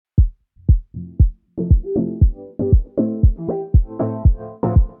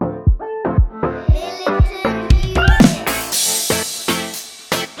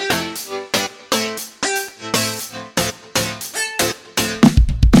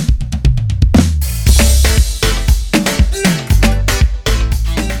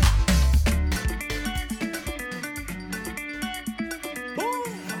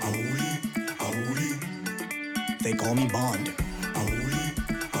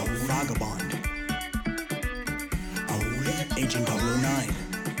vagabond. A hooligan, Agent 009.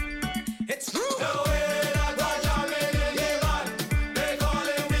 It's true. The way that was jamming in the van, they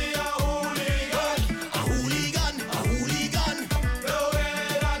calling me a hooligan. A hooligan, a hooligan. The way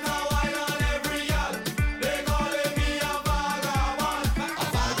that I wine on every girl, they calling me a vagabond. A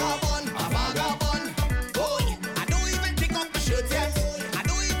vagabond, a vagabond. Boy, I don't even pick up the shirt yet. I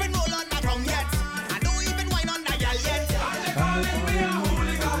don't even roll on that tongue yet. I don't even wine on that girl yet. And they calling me a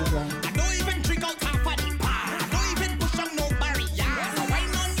hooligan. I don't even drink out half of the bar. I don't even push on no barrier. So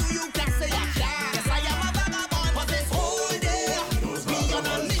wine on you, you can say a yeah. Yes, I am a vagabond for this whole day. We on a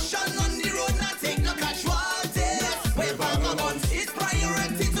mission on the road, not take no casualties. We're vagabonds, it's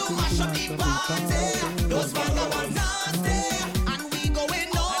priority to mash up the party. Those vagabonds nasty, and we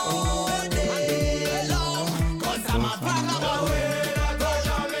going all day long. Cause I'm a vagabond.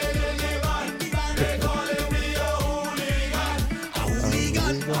 They calling me a hooligan. A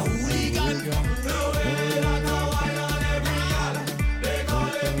hooligan, a hooligan. The way that I wine on every girl, they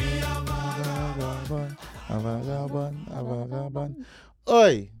calling me a vagabond. A vagabond, a vagabond.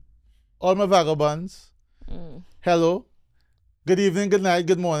 Oi, all my vagabonds. Hello. Good evening, good night,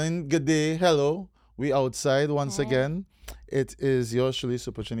 good morning, good day. Hello. We outside once again. It is yours truly,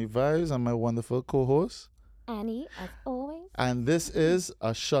 Super Trini Vibes, and my wonderful co-host. Annie, as always. And this is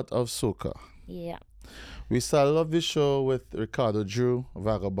A Shot of Soca. Yeah. We started off this show with Ricardo Drew,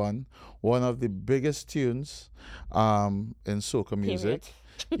 Vagabond, one of the biggest tunes in soca music.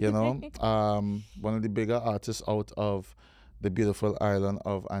 You know, one of the bigger artists out of the beautiful island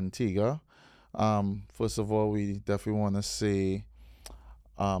of Antigua. First of all, we definitely want to say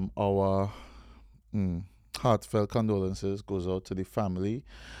our heartfelt condolences goes out to the family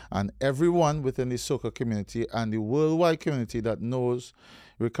and everyone within the soca community and the worldwide community that knows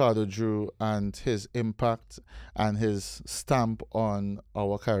Ricardo Drew and his impact and his stamp on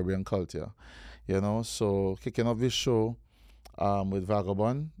our Caribbean culture. You know, so kicking off this show with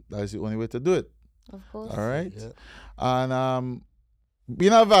Vagabond, that is the only way to do it. Of course. All right? Yeah. And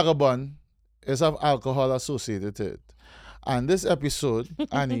being a vagabond is have alcohol associated to it. And this episode,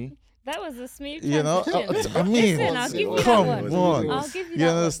 Annie, That was a smooth you know, transition. I mean, Listen, I'll give you come that one. on. I'll give you You that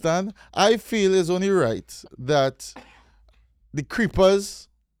one. understand? I feel it's only right that the creepers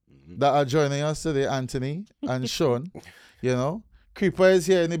that are joining us today, Anthony and Sean, you know, Creeper is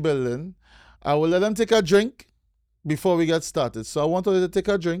here in the building. I will let them take a drink before we get started. So I want you to take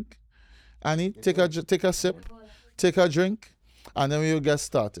a drink. Annie, take a sip, take a drink, and then we will get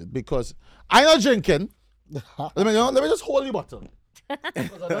started. Because I'm not drinking. Let me just hold the bottle.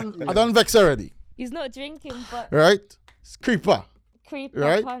 I don't vex already. He's not drinking, but Right? It's Creeper. Creepa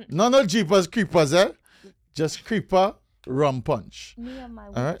Right? Punch. No Jeepers Creepers, eh? Just Creepa Rum Punch. Me and my All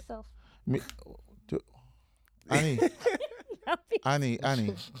weak right. self. Annie,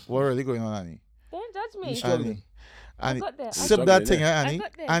 Annie, what really going on, Annie? Don't judge me. Annie, I got there. sip that thing, eh, I Annie?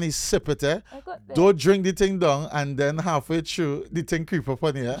 got there. Annie, sip it, eh? I got there. Don't drink the thing down and then halfway through the thing creep up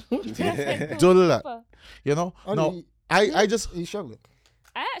on you, eh? Creepa. Don't do that. You know? No, Annie, I just, you struggling?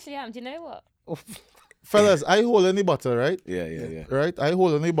 I actually am. Do you know what? fellas, I hold in the bottle, right? Yeah. Right? I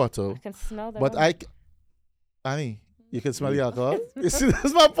hold in the bottle. I can smell the But rum. Annie, you can smell the alcohol. You see,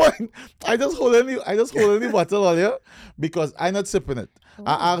 that's my point. I just hold in the bottle earlier because I'm not sipping it.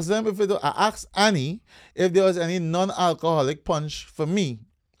 I asked them I asked Annie if there was any non-alcoholic punch for me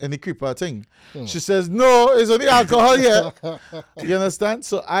in the creeper thing. She says, no, it's only alcohol here. You understand?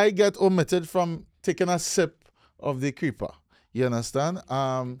 So I get omitted from taking a sip of the creeper. You understand?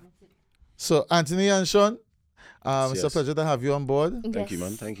 So Anthony and Sean, it's a yes. pleasure to have you on board. Thank you,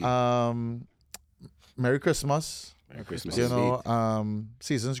 man. Thank you. Merry Christmas. Merry Christmas. You know,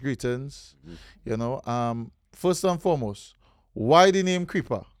 season's greetings. You know, first and foremost, why the name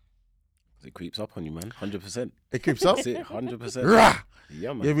Creeper? It creeps up on you, man. 100%. It creeps up. That's it. 100%. Rah!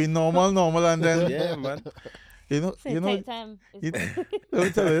 Yeah, man. You be normal, and then Yeah, man. So you know. take time. Let me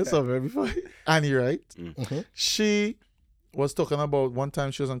tell you something before Annie, right? She was talking about one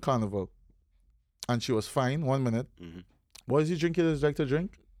time she was on Carnival, and she was fine. 1 minute. What is he drinking? Is like to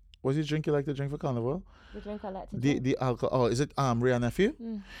drink? What is he drinking like to drink for Carnival? The drink I like to drink. The alcohol. Oh, is it Ria nephew?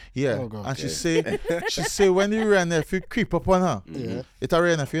 Yeah. Oh, God. And she Okay. say when the Ria nephew creep up on her, Yeah. it a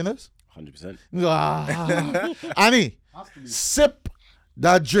Ria nephew in this? 100%. Ah. Annie, sip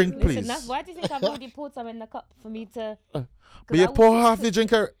that drink, Listen, please. that's why do you think I've already poured some in the cup for me to? But 'cause you I pour was- half the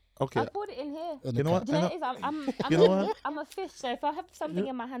drink. Okay. I poured it in here. You know what? Do you know what it is? I'm You know what? I'm a fish, so if I have something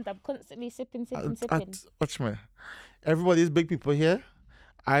in my hand, I'm constantly sipping. Watch me. Everybody's big people here.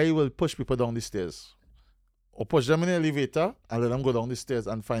 I will push people down the stairs. Or push them in the elevator and let them go down the stairs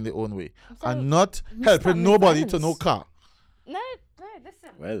and find their own way. So, and not Mr. helping nobody to McDonald's. no car. No, listen.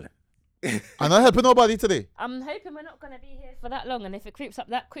 Well, I'm not helping nobody today. I'm hoping we're not going to be here for that long, and if it creeps up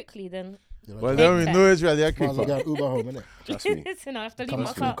that quickly, then Well, then we know it's really a Might as well creeper. get an Uber home, innit? Trust me. listen, I have to leave Come my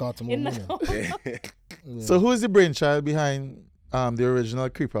to the car car tomorrow in the morning. home. So who is the brainchild behind the original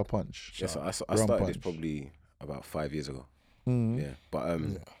Creepa Punch? Yeah, so I Rum started this Punch. probably about 5 years ago. Mhm. Yeah, but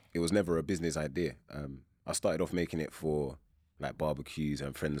it was never a business idea. I started off making it for like barbecues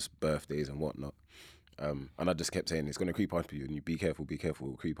and friends' birthdays and whatnot. And I just kept saying it's gonna creep up on you, and you be careful,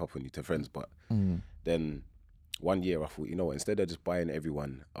 it'll creep up on you to friends. But then one year I thought, you know what, instead of just buying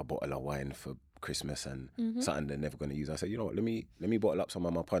everyone a bottle of wine for Christmas and something they're never gonna use, I said, you know what, let me bottle up some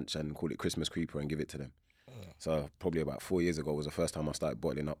of my punch and call it Christmas Creeper and give it to them. So probably about 4 years ago was the first time I started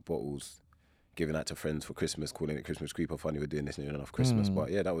bottling up bottles, giving that to friends for Christmas, calling it Christmas Creeper. Funny, we're doing this near enough Christmas. But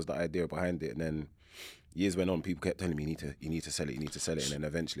yeah, that was the idea behind it. And then years went on, people kept telling me, you need to sell it. And then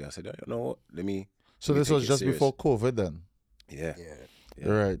eventually I said, you know what, So this was just before COVID then? Yeah.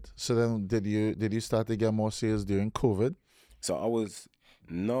 Right. So then did you start to get more sales during COVID? So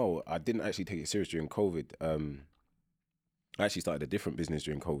I didn't actually take it serious during COVID. I actually started a different business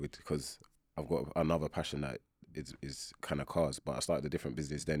during COVID because I've got another passion that is kind of cars, but I started a different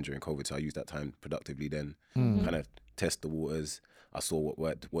business then during COVID. So I used that time productively then, kind of test the waters. I saw what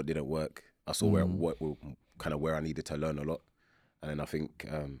worked, what didn't work. I saw where I needed to learn a lot. And then I think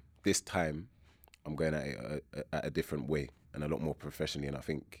this time I'm going at it at a different way and a lot more professionally. And I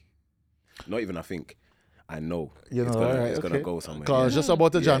know it's gonna go somewhere. Cause I was just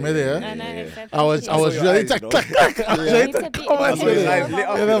about to jam it there. I know. I was really eyes, You need to be- come on, you need to yeah. be-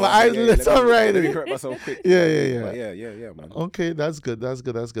 You know, my eyes lit up right. Let me correct myself quick. Yeah. But yeah, man. Okay, that's good.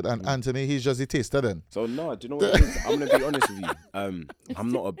 And Anthony, he's just a taster then. So no, do you know what it is? I'm gonna be honest with you.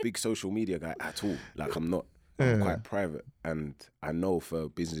 I'm not a big social media guy at all. Like I'm not. I'm quite private, and I know for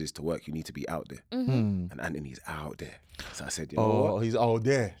businesses to work, you need to be out there. And Anthony's out there. So I said, you know what? He's out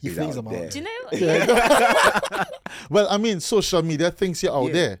there. He He's thinks out about there. it. Do you know? Well, I mean, social media thinks you're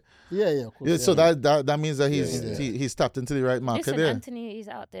out there. Yeah, of course. Yeah, so yeah. that means that he's tapped into the right market Listen, there. Anthony, he's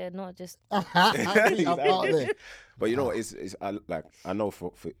out there, not just. I'm out there. But you know what? I know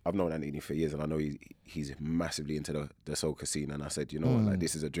for I've known Anthony for years, and I know he's massively into the soca scene. And I said, you know what? Like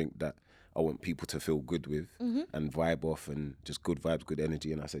this is a drink that I want people to feel good with and vibe off, and just good vibes, good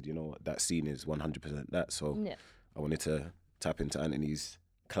energy. And I said, you know what? That scene is 100% that. So I wanted to tap into Anthony's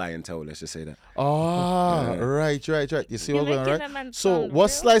clientele. Let's just say that. Right. You see You're what's going making on, a man right? So sound what real.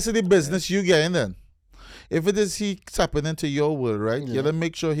 slice of the business you getting then? If it is he tapping into your world, right? You gotta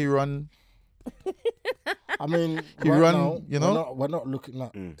make sure he run. I mean, You right run, now, you know? we're not looking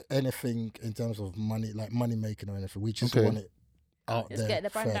at anything in terms of money, like money making or anything. We just Okay. want it out Just there. get the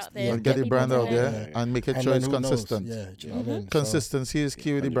brand first. out there. Yeah, Get the people brand to out know. there and make And sure then it's who knows? consistent. Yeah, do you know what I mean? So- Consistency is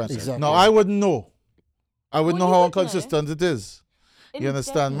key with the brand. Exactly. Now I wouldn't know. I would Well, know you how would know. inconsistent it is. You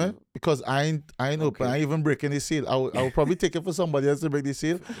understand me? Because I ain't open. I ain't even breaking the seal. I will probably take it for somebody else to break the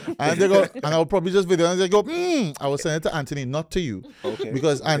seal, and they go, and I'll probably just video and they go, I will send it to Anthony, not to you, Okay.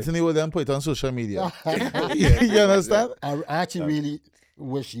 because Anthony will then put it on social media. You understand? I actually really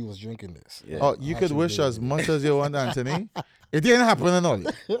wish he was drinking this. Yeah. Oh, you could wish as much as you want, Anthony. It didn't happen at all.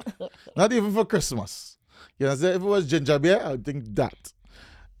 Not even for Christmas. You understand? If it was ginger beer, I would think that.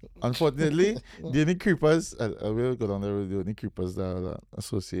 Unfortunately, the only creepers, I will go down there with the only creepers that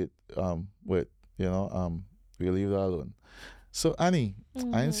associate with, we'll leave that alone. So, Annie,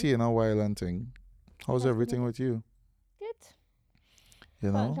 I ain't seeing a while and thing. How's everything with you? Good.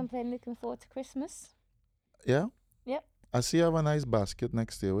 You Can't know? complain. Looking forward to Christmas. Yeah? Yep. I see you have a nice basket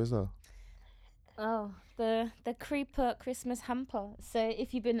next year. Where's that? Oh, the Creepa Christmas hamper. So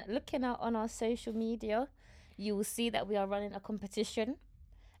if you've been looking out on our social media, you will see that we are running a competition,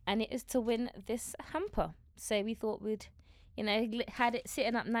 and it is to win this hamper. So we thought we'd, had it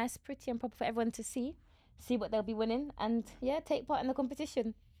sitting up nice, pretty and proper for everyone to see what they'll be winning, and take part in the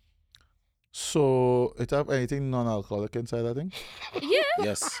competition. So, it have anything non-alcoholic inside that thing? Yeah.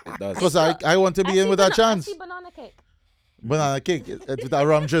 Yes, it does. Because I want to be in with that chance. I see banana cake. Banana cake with a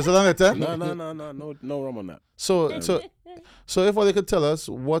rum drizzle on it, eh? No rum on that. So if they could tell us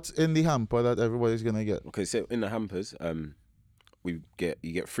what's in the hamper that everybody's gonna get. Okay, so in the hampers, you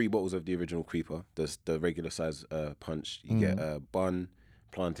get 3 bottles of the original Creeper. There's the regular size punch. You get bun,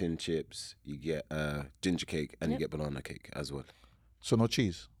 plantain chips. You get ginger cake, and you get banana cake as well. So no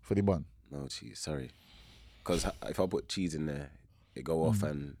cheese for the bun. No cheese, sorry. Because if I put cheese in there, it go off,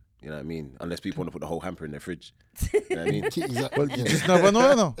 and you know what I mean. Unless people want to put the whole hamper in their fridge. You know what I mean? Well, you just never know,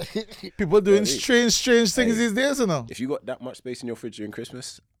 you know. People doing strange things these days, you know. If you got that much space in your fridge during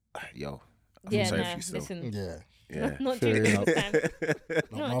Christmas, yo, I feel Yeah, sorry no, for you still. listen. Yeah. Yeah. Not Fair during enough. Christmas time.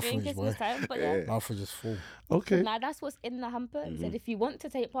 Not Not my during fridge, Christmas boy. time, but yeah. My fridge is full. Okay. Now that's what's in the hamper. It said if you want to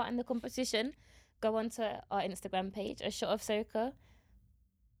take part in the competition, go onto our Instagram page, A Shot of Soca.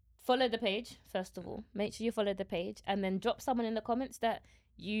 Follow the page, first of all. Make sure you follow the page and then drop someone in the comments that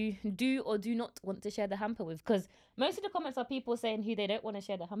you do or do not want to share the hamper with. Because most of the comments are people saying who they don't want to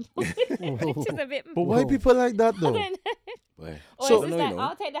share the hamper with, which is a bit... But why people like that I though? don't know. Boy. Or So- it's just No, like, you know.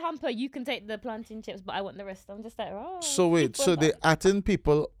 I'll take the hamper, you can take the plantain chips, but I want the rest. I'm just like, oh. So wait, people so are they like- atting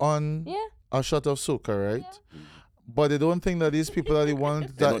people on Yeah. A Shot of Soca, right? But they don't think that these people are the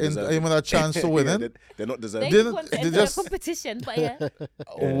ones They're that not deserving. even a chance to win Yeah, it. they're not They deserving. Didn't- just want to they enter just- a competition, but yeah.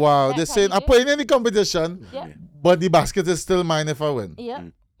 Wow, they're That's how saying you I do put in any competition, Yeah. but the basket is still mine if I win. Yeah.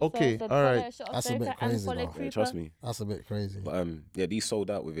 Okay, So all right. That's a bit and crazy, follow though. Yeah, Creepa. trust me. That's a bit crazy. But yeah, these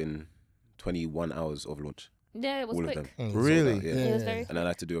sold out within 21 hours of launch. Yeah, it was All quick. of them. Really? Sold out, yeah. It was very And I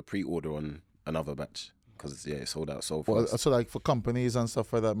had to do a pre-order on another batch because it sold out so Well, fast. so like for companies and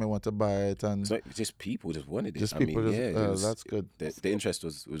stuff like that may want to buy it and So just people just wanted it. just I people mean, just, yeah, it was, that's good. the interest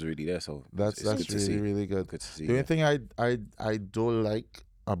was really there. So That's it's good to really see. really good. Good to see. The only Yeah. thing I don't like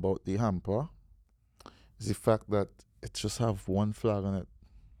about the hamper is the fact that it just have one flag on it.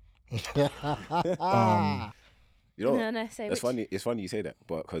 You know, No, say that's which. funny. It's funny you say that,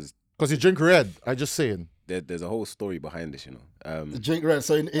 but because Cause you drink red. I just saying. there's a whole story behind this. You know, Drink red.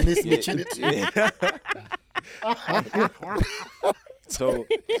 So in this niche, so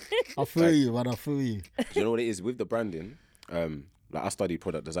I feel you, man. I feel you. you know what it is with the branding. Like I studied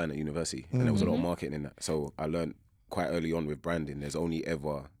product design at university, and there was a lot of marketing in that. So I learned quite early on with branding. There's only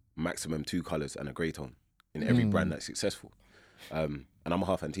ever maximum 2 colors and a grey tone in every brand that's successful. And I'm a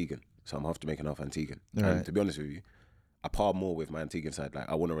half Antiguan, so I'm half Jamaican, half Antiguan. Right. And to be honest with you, I par more with my Antiguan side. Like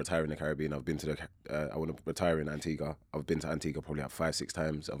I want to retire in the Caribbean. I've been to I want to retire in Antigua. I've been to Antigua probably like 5-6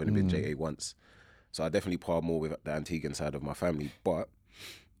 times. I've only been JA once, so I definitely par more with the Antiguan side of my family. But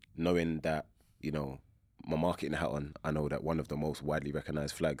knowing that, you know, my marketing hat on, I know that one of the most widely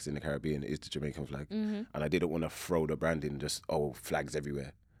recognized flags in the Caribbean is the Jamaican flag, and I didn't want to throw the brand in just flags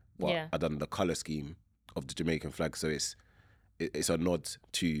everywhere. But Yeah. I done the color scheme of the Jamaican flag, so it's a nod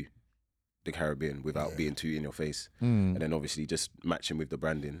to the Caribbean without being too in your face, and then obviously just matching with the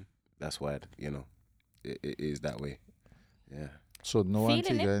branding. That's why it is that way. Yeah. So no Feeling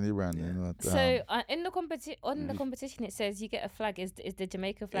Antigua it. any branding. Not, So in the competition, it says you get a flag. Is the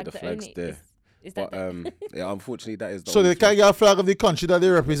Jamaica flag the the flag's only? there. Is that But yeah, unfortunately, that is the so only they can't thing. get a flag of the country that they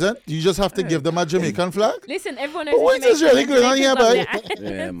represent. You just have to give them a Jamaican flag. Listen, everyone knows. What the is really Jamaican going on here, boy? flag,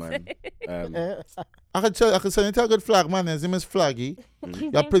 Yeah, man. I can send you to a good flag man. His name is Flaggy. His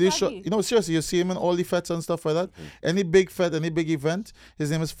You're name's pretty sure. Flaggy. You know, seriously, you see him in all the fetes and stuff like that. Any big fete, any big event, his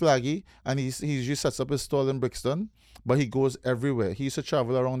name is Flaggy, and he usually sets up his stall in Brixton. But he goes everywhere. He used to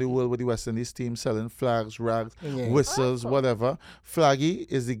travel around the world with the West Indies team, selling flags, rags, whistles, whatever. Flaggy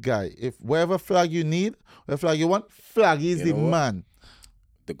is the guy. If wherever flag you need, whatever flag you want, Flaggy is You the know what? man.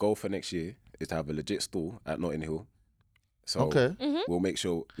 The goal for next year is to have a legit stall at Notting Hill. So Okay. we'll make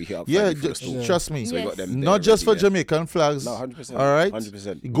sure we hit up Yeah, Flaggy for the just, stall. trust me. So we got Yes. them there Not just for ready, yeah. Jamaican flags. No, 100%. All right.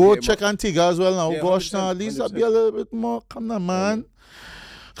 100%. Go Hit 'em check up. Antigua as well now. Yeah, Gosh, now at 100%, least I'll be a little bit more. Come on, man.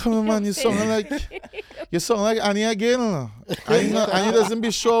 Come on, man. You sound like Annie again. You know? Annie doesn't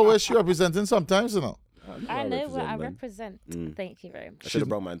be sure where she representing sometimes, you know. I know what I man. represent. Thank you very I much. should have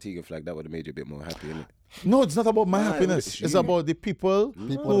brought my Antigua flag. That would have made you a bit more happy, innit? No, it's not about my Nah, happiness. it's It's you. about the people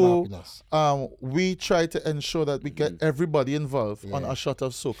People who and happiness. we try to ensure that we get everybody involved on A Shot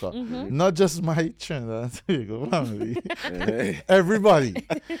of Soca. Not just my Trinidad and Tobago family. Everybody.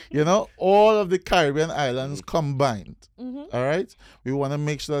 You know, all of the Caribbean islands combined. All right? We want to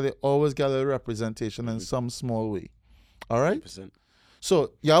make sure that they always get a representation in some small way. All right? 100%.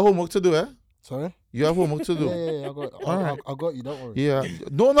 So, you have homework to do, eh? Sorry? You have homework to do. Yeah. I got you. Don't worry. Yeah.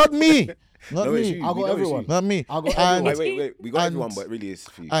 No, not me. Not No, it's me. you. I We got know it's everyone. you. Not me. I got And- everyone. Wait. We got And- everyone, but really it's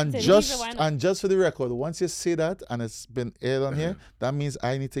for you. And So just neither one. for the record, once you say that and it's been aired on here, that means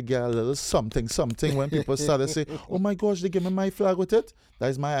I need to get a little something when people start to say, "Oh my gosh, they give me my flag with it."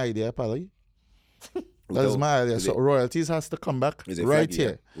 That is my idea, Pally. That is my idea. So royalties has to come back Is it right Flaggy, here.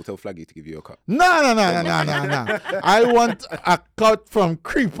 yeah? We'll tell Flaggy to give you a cut. No. I want a cut from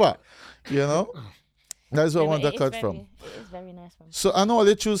Creepa. You know, that's where I want a cut from. It is very nice one. So I know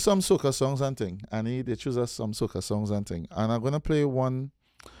they choose some soca songs and thing. They choose us some soca songs and thing. And I'm gonna play one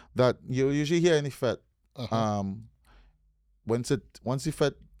that you usually hear in the fete. Once the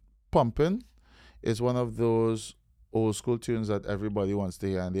fete pumping, it's one of those old school tunes that everybody wants to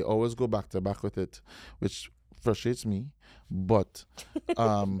hear, and they always go back to back with it, which frustrates me. But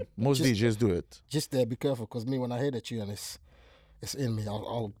most DJs do it. Just there, be careful, because me, when I hear the tune, it's in me.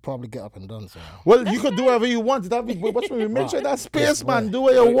 I'll probably get up and dance. Well, you could do whatever you want. That be, watch me. Make sure that space, Yes, man. boy. Do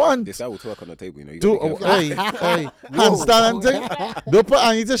what you want. This I will talk on the table, you know. You Do gotta be careful. hey, handstand and thing. Don't put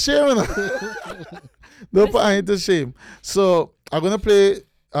Annie to shame. You know? Don't put Annie to shame. So I'm gonna play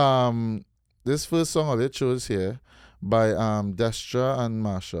this first song I chose here by Destra and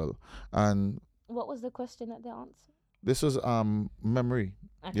Marshall, and What was the question that they answered? this was memory.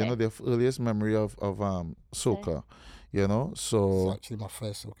 Okay. You know, their earliest memory of soca. You know, It's so actually my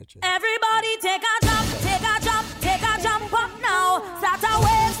first soca tune. Everybody take a jump, take a jump, take a jump up now. Start a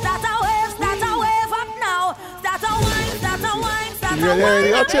wave, start a wave, start a wave up now. Start a wine, start a wine, start a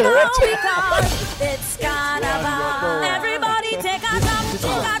wine up now. Because it's carnival. Everybody take a jump,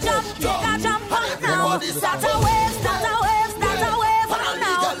 take a jump, take a jump up now. Start a wave, start a wave, start a wave up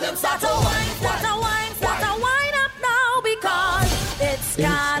now. Start a wine, start a wine, start a wine up now. Because it's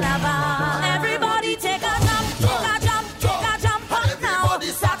carnival. Everybody take a jump, take a jump, take a jump up now.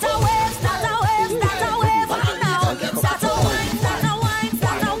 Start a wave, start a wave, start a wave up now. Start a wine, start a wine,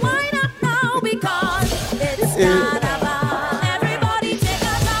 start a wine up now. Because it's carnival. Everybody take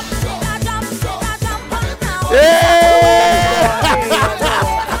a jump, take a jump, take a jump up now.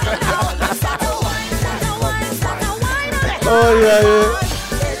 Start a wine, start a wine, start a wine up now. oh yeah.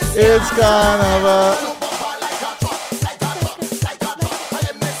 It's carnival.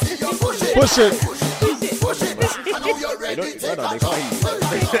 Push it. They don't, no, they can't hear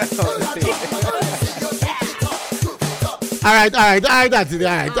All right, that's it.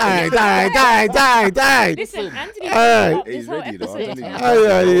 All right. Listen, Anthony, All right. up this He's whole ready, though. episode. I'm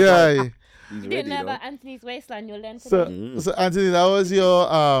telling you. Aye. He's You didn't ready, know though. about Anthony's waistline. You'll learn today. So Anthony, that was your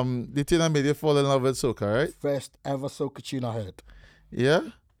the thing that made you fall in love with soca, right? First ever soca tune I heard. Yeah.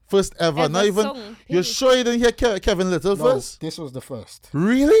 First ever. Not even. song, You're period. sure you didn't hear Kevin Little No, first? this was the first.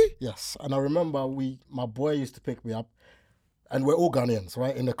 Really? Yes, and I remember my boy used to pick me up, and we're all Ghanaians,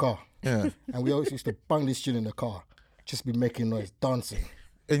 right, in the car, Yeah. and we always used to bang this tune in the car, just be making noise, dancing.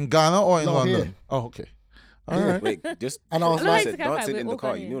 In Ghana or in No, London? here. Oh, okay. All right. Wait, just And I was you like- said dancing in the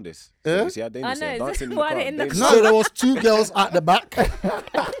car. You know this. Yeah? You see how dangerous I know, it is? is Dancing this in the why car. they're in the dangerous. So there was two girls at the back,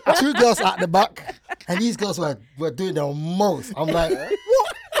 two girls at the back, and these girls were doing their most. I'm like,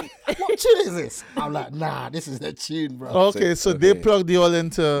 what tune is this? I'm like, nah, this is the tune, bro. Okay, so they okay. plugged you all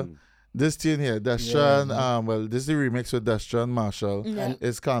into this tune here. Dastra and, well, this is the remix with Dastra and Marshall. Yeah.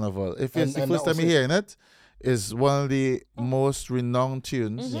 It's Carnival. If it's the And first that time was you're it. hearing it, it's one of the most renowned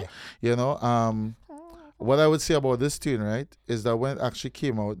tunes. You know, what I would say about this tune, right, is that when it actually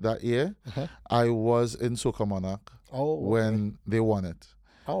came out that year, I was in Soca Monarch Oh, okay. when they won it.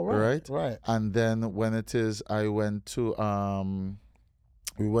 Oh, right? right. And then when it is, I went to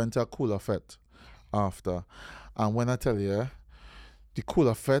we went to a Cooler Fete after, and when I tell you, the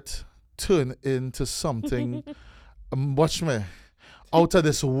Cooler Fete turned into something. Watch me, out of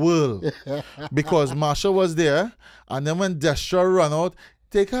this world, because Marsha was there, and then when Destra ran out,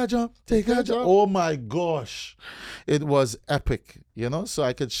 take a jump. Oh my gosh, it was epic. You know, so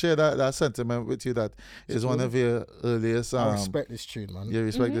I could share that sentiment with you. That is one of your earliest. I respect this tune, man. You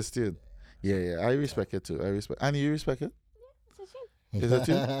respect this tune? Yeah, I respect it too. I respect. And you respect it? Is it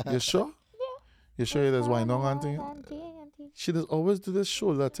tune? You sure? Yeah. You sure there's wine on and thing? She does always do this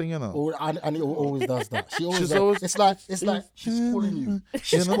shoulder thing, you know. Oh, and he always does that. She always She's does. always- It's like she's calling you.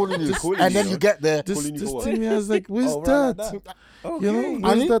 She's calling you. calling And then you. you get there. This Pulling you for what? thing is like, where's Oh, right, that? like that. You know, Okay.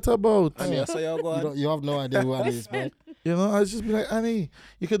 what's Annie? that about? Annie, I saw y'all go on. You have no idea who Annie is, man. You know, I just be like, Annie,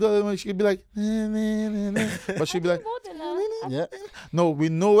 you could do it when she could be like, nah, nah, nah, nah. But she'd be like, More than that. Yeah. no, we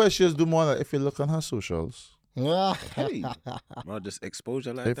know where she is do more than that if you look on her socials. Hey, bro, just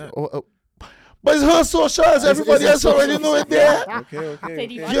exposure like If, that. but it's her socials, everybody else already know it there. Okay. So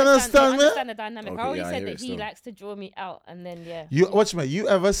do you You understand me? understand the dynamic? Okay, I already yeah, I said hear that it he still. likes to draw me out, and then You watch me. You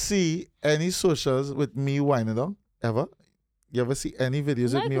ever see any socials with me winding down? Ever? You ever see any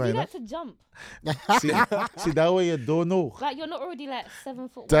videos No, with me because you winding like to jump. See that way you don't know. Like you're not already like 7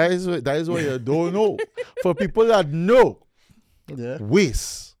 foot. That is what you don't know. For people that know, Yeah.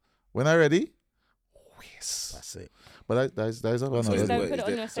 waist. When I ready, waist. That's it. But that is So another is Don't day. put it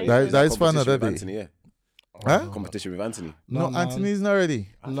on your social. That is for competition another with day. Anthony, yeah. Huh? Competition with Anthony. No, man. Anthony's not ready.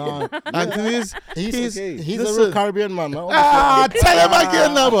 No. Anthony's He's okay. a listen. real Caribbean man. Man. Ah, tell him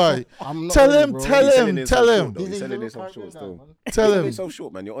again now, boy. I'm not Tell ready, him, bro. tell He's him, selling tell himself him. short, though. He's He's a selling real himself short Caribbean still. man. Tell Selling him. himself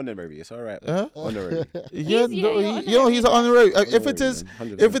short, man. You're honorary. It's all right. Huh? Honorary. Yeah, He's- no, you're you know he's an honorary. If it Honorary, is, man,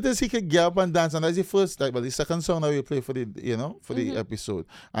 100%. if it is, he could get up and dance, and that's the first, like, well, the second song that we play for the, for the episode,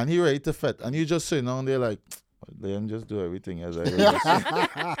 and he ready to fit, and you just sitting down there like, let him just do everything as I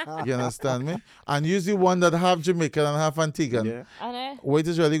really You understand me? And use the one that half Jamaican and half Antiguan. Yeah. I know. What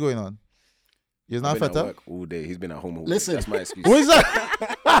is really going on? He's I've not been at feta. work all day. He's been at home all day. Listen. That's my excuse. Who is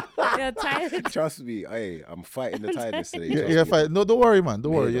that? You're tired. Trust me, I'm fighting the tiredness today. Yeah, trust yeah, me. fine. No, don't worry, man.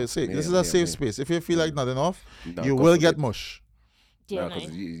 Don't Me worry. either. You're safe. Me This is either, a me safe either. space. If you feel like not enough, No, you God will get forbid. mush. Yeah, No, no.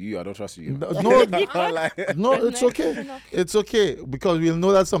 because you, I don't trust you. No, You can't lie. no, it's No, okay. no. It's okay because we'll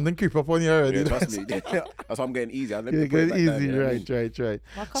know that something creep up on you already. Yeah, trust me. That's why I'm getting easy. I'm You're good, easy, right.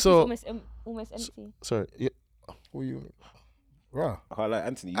 My cup So- is almost empty. Sorry. Yeah. Who you? Raw. I can't lie,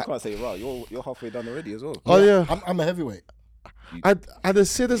 Anthony. You can't say raw. You're halfway done already as well. Oh yeah. I'm a heavyweight. I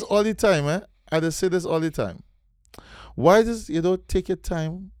just say this all the time, eh? I just say this all the time. Why does you don't take your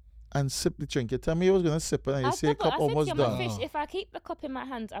time and sip the drink? You tell me you was gonna sip it and you say a cup I almost said to you, I'm done. a fish. If I keep the cup in my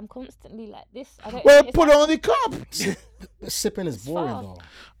hands, I'm constantly like this. I don't. Well, it's put like, on the cup. Sipping is boring far. though.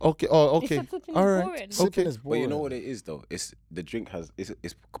 Okay. Oh, It's okay. a flipping All right. boring. Sipping Okay. is But boring. you know what it is though? It's the drink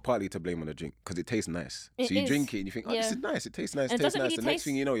it's partly to blame on the drink because it tastes nice. It so you is. drink it and you think, oh, this Yeah. is nice. It tastes nice. And It it tastes doesn't nice. really The next taste-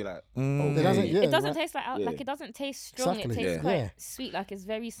 thing you know, you're like, Mm. It doesn't. Yeah. It doesn't right. taste like Yeah. like it doesn't taste strong. Exactly. It tastes Yeah. quite Yeah. sweet. Like it's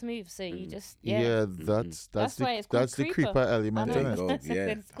very smooth. So you just Yeah, that's That's why it's called the creeper. creeper element I in know. it. go. That's Yeah, what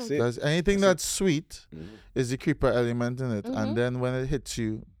it's that's called. it. That's anything that's sweet is the creeper element in it, and then when it hits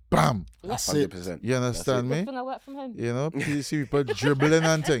you, bam! That's 100%. You understand Good me? thing I work from home. You know, you see people dribbling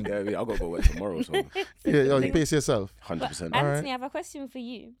and thing. Yeah, I mean, I gotta go work tomorrow, so Yeah, oh, you pace yourself. 100%. All right. Anthony, I have a question for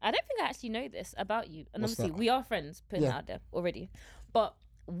you. I don't think I actually know this about you, and What's obviously that? we are friends, putting it Yeah. out there already. But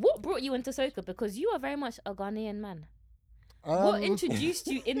what brought you into soca? Because you are very much a Ghanaian man. What introduced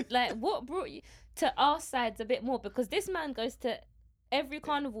you in? Like, what brought you to our sides a bit more? Because this man goes to every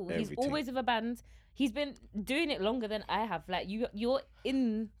carnival. He's Everything. always with a band. He's been doing it longer than I have. Like you're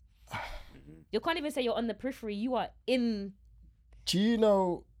in. You can't even say you're on the periphery. You are in. Do you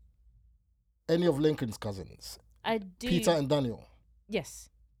know any of Lincoln's cousins? I do. Peter and Daniel. Yes.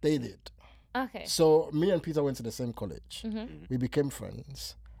 They did. Okay. So me and Peter went to the same college. Mm-hmm. We became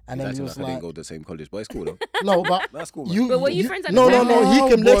friends. And He's then he acting was like I didn't like, go to the same college, but it's cool though. no, but That's cool, man. you. But were you friends at no, the no, time? no.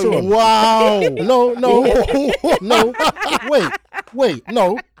 He came later on. Wow. No. Wait.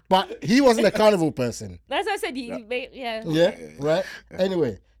 No, but he wasn't a carnival person. That's what I said. Yeah. Yeah, right.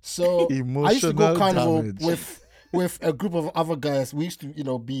 Anyway, so I used to go Emotional carnival damage. with a group of other guys. We used to,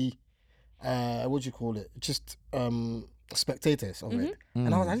 be, what do you call it? Just spectators of it.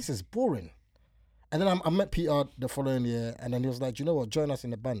 And I was like, this is boring. And then I met Peter the following year, and then he was like, you know what? Join us in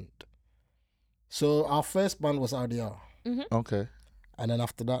the band. So our first band was RDR, Okay, and then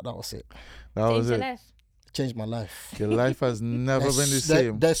after that was it. that was Changed your it. life. Changed my life. Your life has never been the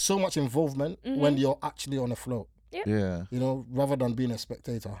same. There's so much involvement when you're actually on the float, Yeah, rather than being a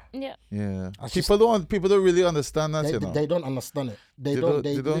spectator. Yeah. yeah. That's People don't really understand that. They don't understand it. They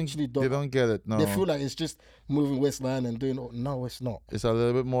literally don't. They don't get it. No, They feel like it's just moving waistline and doing. No, it's not. it's a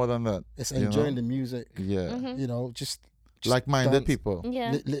little bit more than that. It's you know? enjoying the music. Yeah, Just like-minded dance. people.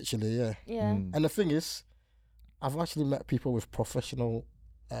 Yeah. Literally, yeah. Yeah. And the thing is, I've actually met people with professional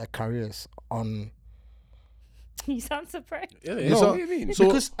careers on. You sound surprised. Yeah, No, what do you mean? So-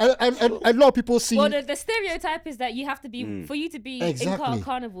 because a lot of people see. Well, the stereotype is that you have to be for you to be in Exactly.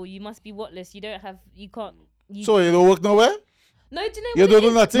 carnival. You must be whatless. You can't. So you don't work nowhere? No, do you know You what don't it do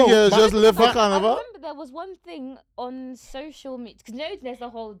is? nothing. No, you but- just live for I carnival. remember there was one thing on social media because there's the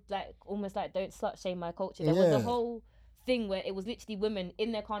whole almost like don't slut shame my culture. There was Yeah. a whole thing where it was literally women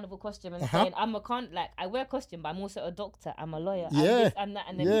in their carnival costume and Uh-huh. saying I wear a costume, but I'm also a doctor. I'm a lawyer. I'm Yeah. this and that,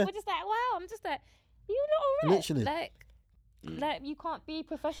 and then Yeah. people just like, wow. I'm just like, you not alright. Literally. Like you can't be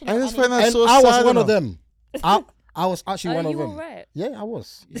professional. I just and find that and so I was sad. one you of know. them. I was actually one of you them. alright? Yeah, I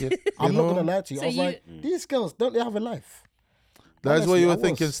was. You I'm know? not gonna lie to you. So I was you- like, these girls, don't they have a life? That's what Honestly, you I were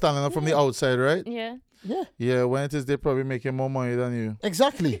thinking, was. standing up from the outside, right? Yeah. Yeah, Yeah, when it is, they're probably making more money than you.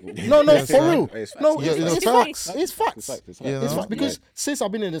 exactly. No, Yes, for sir. real. It's facts. No, Yeah, it's, it's it's facts. facts. It's facts. You know? It's facts because since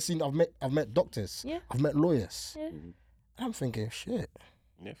I've been in the scene, I've met doctors. Yeah. I've met lawyers. Yeah. I'm thinking, shit.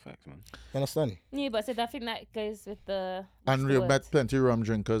 Yeah, facts, man. You understand? Yeah, but I think that goes with the. And what's the we've word? met plenty rum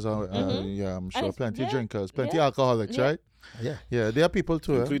drinkers. Yeah, I'm sure it's- plenty yeah, drinkers, plenty yeah, alcoholics, yeah. right? Yeah. Yeah, there are people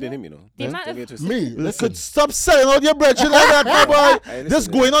too. Including him, you know. The amount Don't of- get twisted. Me, Could listen. stop selling out your bread like that, my boy. Hey, This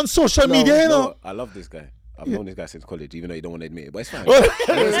listen, going on social No, media, you know. No, I love this guy. I've known this guy since college, even though you don't want to admit it, but it's fine.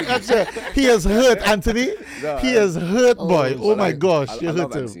 He has hurt Anthony. No, He has hurt, boy. Oh But my like, gosh, I you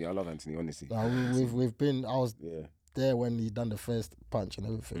love hurt him. Anthony. I love Anthony, honestly. We've been. I was Yeah. there when he done the first punch and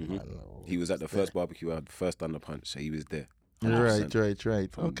everything. Man. He was at the first barbecue. I had first done the punch, so he was there. Right.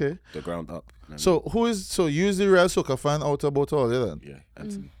 100% from Okay. The ground up. You know So you is the real soca fan out about all of that? what I mean? Yeah,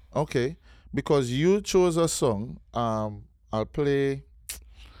 Anthony. Okay, because you chose a song. I'll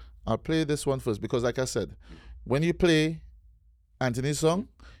play this one first because, like I said, when you play Anthony's song,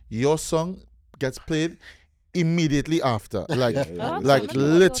 your song gets played immediately after. Like, Oh, like okay.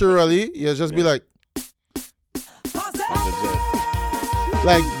 literally, you just be like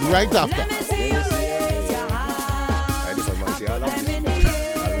right after.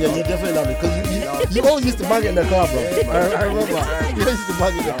 Yeah, you definitely love it because you always used to bang it in the car, bro. I remember. You used to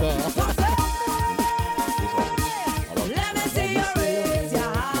bang it in the car.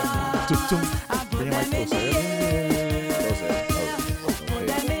 Tum, tum. Bring it mic closer.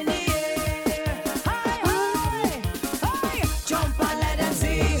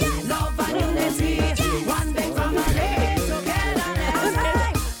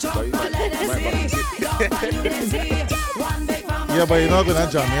 Yeah, but you're not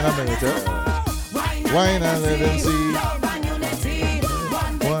gonna jam in a minute, eh? Wine and let them see.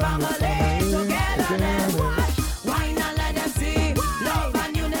 One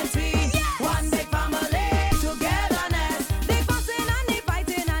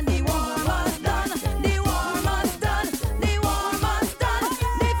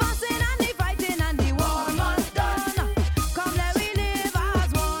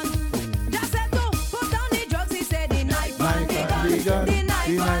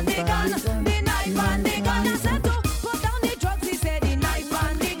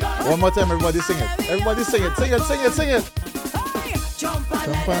One more time, everybody sing it. Everybody sing it. Sing it, sing it, sing it. Jump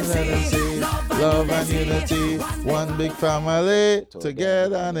and let them see. Love and unity. One big family.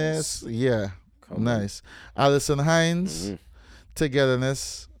 Togetherness. Yeah. Nice. Alison Hines.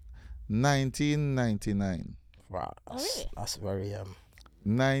 Togetherness. 1999. Wow, really? that's very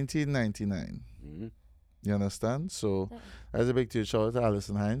 1999. You understand? So that's a big tune. Shout out to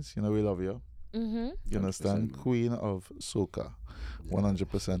Alison Hines. You know we love you. You understand? Queen of soca.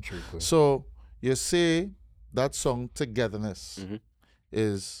 100%. true. Queen. So you say that song Togetherness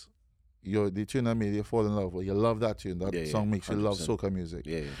is the tune that made you fall in love with. You love that tune. That song makes you love 100%. soca music.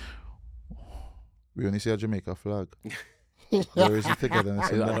 Yeah. We only see a Jamaica flag. Where is the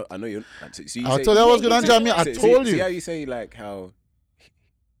Togetherness? I know you. See, I told you I was gonna jam you. I told See you. how you say like how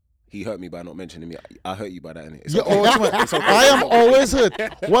he hurt me by not mentioning me. I hurt you by that, innit? It's Yeah, okay. watch me. I am always hurt.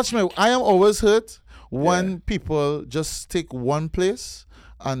 Watch me. I am always hurt when people just take one place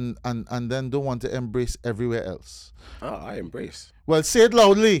and then don't want to embrace everywhere else. I embrace. Well, say it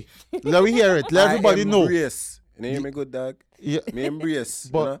loudly. Let me hear it. Let everybody know. Embrace. You hear me, good dog? Yeah. Me embrace.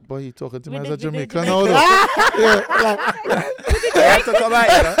 But he talking to me With as a the Jamaican Jamaican. now, though. I have to come out,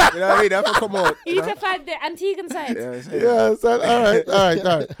 you know? You know what I mean? I have to come out. You need to find the Antiguan side. Yeah, so, all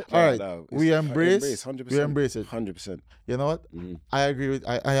right. No, We it's- embrace 100%. We embrace it. 100%. You know what? I agree with.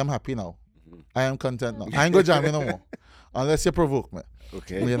 I am happy now. I am content now. I ain't go jamming no more, unless you provoke me.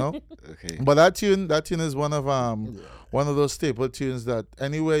 Okay. You know. Okay. But that tune is one of those staple tunes that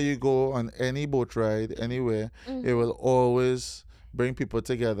anywhere you go on any boat ride, anywhere, it will always bring people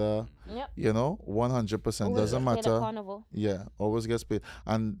together. Yep. You know, 100%. Doesn't Play the matter. carnival. Yeah, always gets played.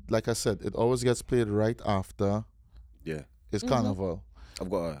 And like I said, it always gets played right after Yeah. it's carnival. I've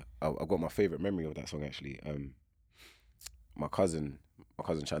got my favorite memory of that song actually. My cousin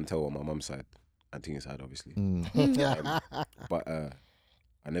Chantel on my mum's side, Auntie's side obviously. But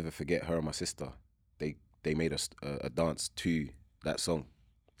I never forget her and my sister. They made a dance to that song,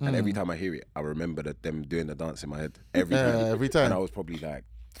 and every time I hear it, I remember them doing the dance in my head every time. Every time. And I was probably like,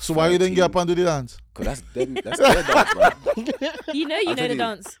 So why you didn't get up and do the dance? because that's their dance, man. You know tell the you.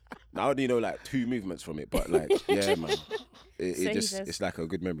 dance. I only know like 2 movements from it, but like, yeah, man. So he says. It's like a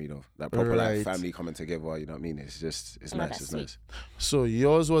good memory though. Like proper Right. like family coming together, you know what I mean? It's nice, that's it's sweet. nice. So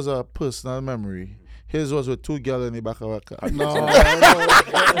yours was a personal memory. His was with 2 girls in the back of a car. No.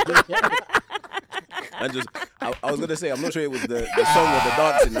 And just, I was gonna say, I'm not sure it was the song or the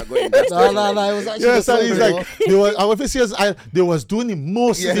dancing that got him. That's No, it was actually Yes, the and song, he's bro. like, they was doing the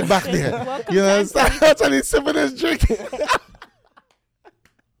most in the back there. Welcome You know, to Anthony. that's and he's sipping his drink.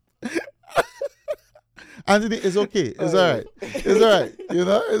 Anthony, it's okay. It's all right. It's all right. You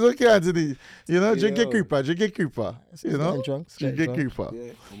know, it's okay, Anthony. You know, drink a creeper. Drink a creeper. You know, I'm drunk. drink a creeper.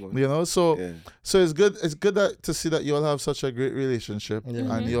 Yeah, come on. You know, so Yeah. so it's good. It's good to see that you all have such a great relationship,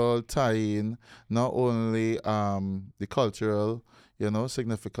 and you all tie in not only the cultural, you know,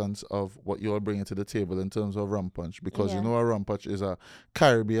 significance of what you all bring to the table in terms of rum punch, because you Yeah. know a rum punch is a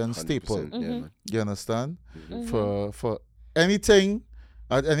Caribbean staple. 100%, yeah, man. You understand? For anything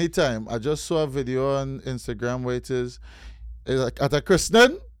at any time. I just saw a video on Instagram where it's like at a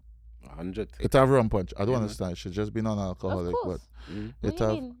christening, 100. it have rum punch. I don't understand. It should just be non-alcoholic, Of but course. it What do you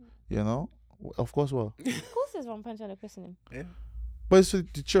have, mean? you know, of course, well. Of course there's one punch on a christening. But it's the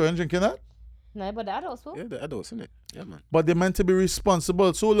children drinking that. No, but the adults will. Yeah, the adults, innit? Yeah, man. But they're meant to be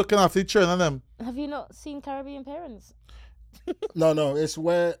responsible. So looking after the children and them. Have you not seen Caribbean parents? No, it's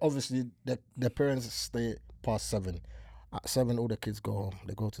where obviously the parents stay past 7. At 7, all the kids go home.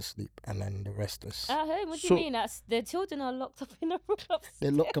 They go to sleep, and then the rest is. At home? What do So- you mean? The children are locked up in a room upstairs. They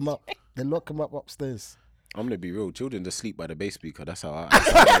lock them up. They lock them up upstairs. I'm gonna be real. Children just sleep by the bass speaker. That's how I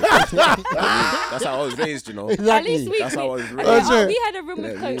was raised, you know. At Exactly. least we That's how I was okay, raised. That's we had a room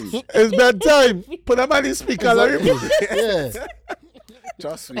with coach. It's bedtime. Put them on the speaker. Yeah.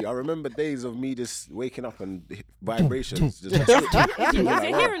 Trust me, I remember days of me just waking up and vibrations. Just How's your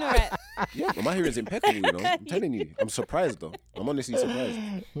hearing alright? Yeah, but my hearing's impeccable, you know. I'm telling you. I'm surprised though. I'm honestly surprised.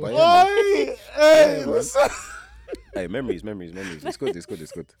 But yeah, Hey, man. Hey, memories. It's good.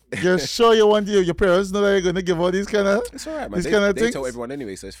 you're sure you want your parents know that you're going to give all these kind of It's alright, man. these They, kind of they things? tell everyone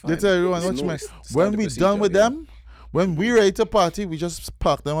anyway, so it's fine. They tell everyone, It's watch normal. man. It's When standard we procedure, done with yeah. them, when we ready to party, we just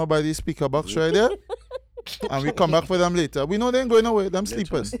park them up by the speaker box right there. And we come back for them later. We know they ain't going away. Them sleeping.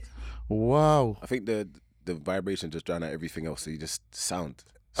 trust. Wow. I think the vibration just drown out everything else, so you just sound.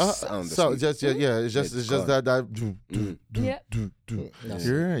 So asleep. just yeah, it's just gone. that do, Yeah. do. That's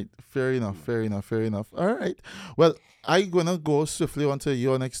You're right. Fair enough. All right. Well, I'm gonna go swiftly onto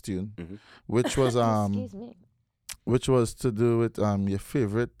your next tune, which was Excuse me. which was to do with your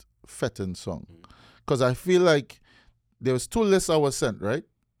favorite fetting song, because I feel like there was 2 lists I was sent, right?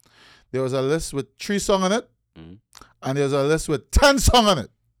 There was a list with 3 songs on it, and there's a list with 10 songs on it.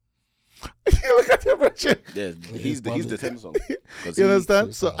 You look at your version. Yeah, he's the 10 song. You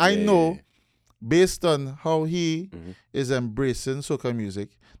understand? So I Yeah, know, yeah. based on how he is embracing soca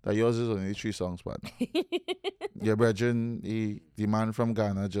music, that yours is only 3 songs, but your brethren, the man from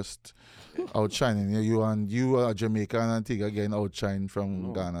Ghana, just outshining you, and you are Jamaica and Antigua getting outshined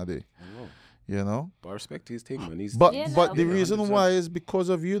from Ghana there. You know? But I respect his thing, man. He's But Yeah, no, but the yeah, reason 100%. why is because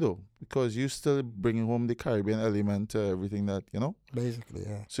of you though, because you still bringing home the Caribbean element to everything that you know. basically,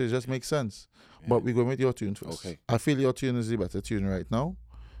 yeah. So it just makes sense. But we go with your tune first. Okay. I feel your tune is the better tune right now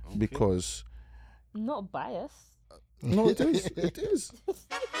because Not biased. no, it is. It is.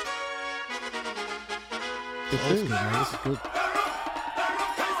 It is, man. This is good.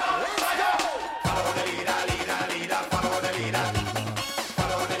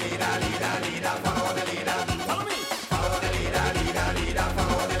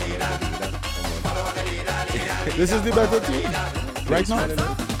 This is the better tune right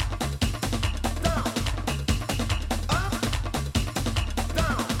now.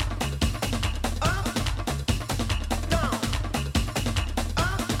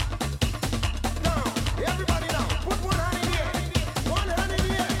 Everybody now, put one hand in the air. One hand in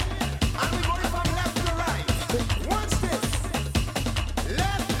the air. And we're going from left to right. Watch this.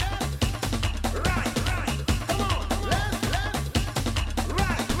 Left, right. Come on. Left,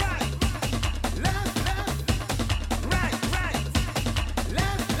 right. Left, right. Left,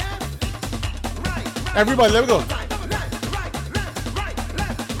 right. Everybody, let me go. Left, right.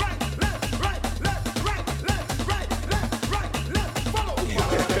 Follow.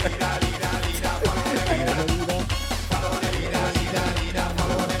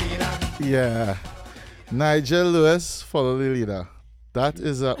 Yeah. Nigel Lewis, Follow the Leader. That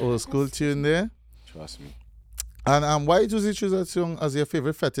is an old school tune there. Trust me. And why did you choose that song as your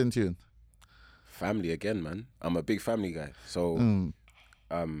favorite fetting tune? Family again, man. I'm a big family guy. So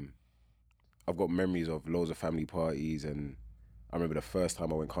I've got memories of loads of family parties, and I remember the first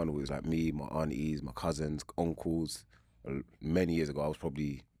time I went carnival, it was like me, my aunties, my cousins, uncles. Many years ago, I was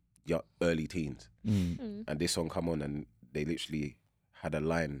probably early teens. And this song come on, and they literally had a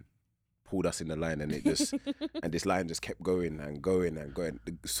line, pulled us in the line, and it just and this line just kept going and going and going.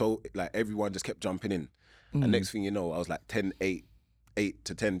 So like everyone just kept jumping in. And next thing you know, I was like 8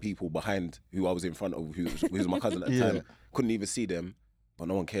 to 10 people behind who I was in front of, who was my cousin at the time. Couldn't even see them, but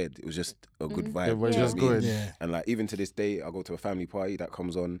no one cared. It was just a good vibe. Everybody you know just what I mean? going. Yeah. And like even to this day, I go to a family party that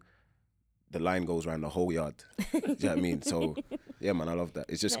comes on, the line goes around the whole yard. Do you know what I mean? So yeah, man, I love that.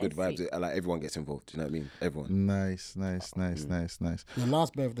 It's just good Nice, vibes. sweet. Like everyone gets involved. Do you know what I mean? Everyone. Nice. Your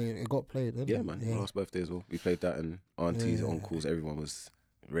last birthday, it got played, didn't Yeah, it? man. Last birthday as well. We played that, and aunties, uncles, everyone was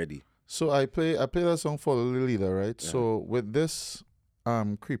ready. So I play that song Follow the Leader, right? Yeah. So with this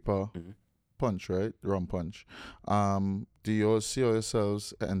Creepa Punch, right? Rum Punch. Do you all see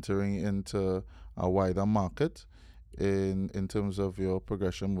yourselves entering into a wider market in terms of your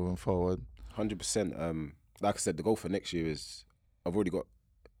progression moving forward? 100%. Like I said, the goal for next year is, I've already got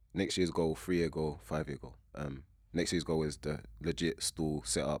next year's goal, 3-year goal, 5-year goal. Next year's goal is the legit stall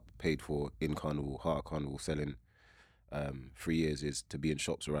set up, paid for in Carnival, Heart Carnival, selling. 3 years is to be in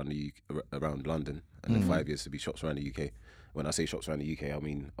shops around around London, and then 5 years to be shops around the UK. When I say shops around the UK, I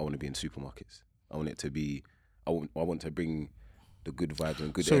mean I want to be in supermarkets. I want it to be, I want to bring the good vibes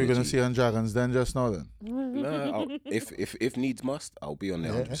and good So energy. we're gonna see on Dragons then just now then? Nah, if needs must, I'll be on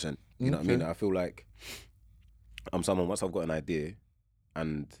there 100%. You know what I mean? I feel like I'm someone, once I've got an idea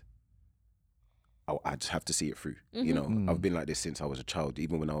and I just have to see it through. You know, I've been like this since I was a child,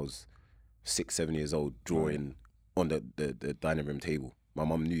 even when I was 6, 7 years old, drawing on the dining room table. My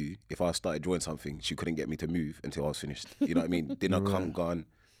mum knew if I started drawing something, she couldn't get me to move until I was finished. You know what I mean? Dinner come, gone.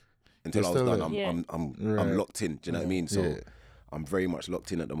 Until I was done, I'm locked in. Do you know what I mean? So I'm very much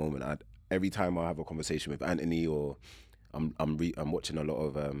locked in at the moment. Every time I have a conversation with Anthony, or I'm watching a lot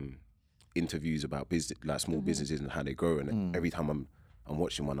of interviews about business, like small businesses and how they grow, and every time I'm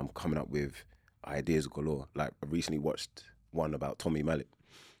watching one, I'm coming up with ideas galore. Like I recently watched one about Tommy Mallet,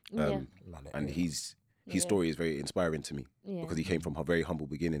 and his story is very inspiring to me because he came from very humble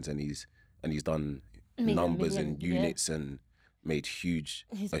beginnings, and he's done numbers and units and made a huge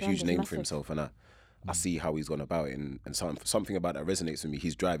name for himself. And I see how he's gone about it, and something about that resonates with me.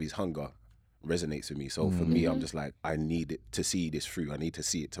 His drive, his hunger resonates with me. So for me, I'm just like, I need it to see this through. I need to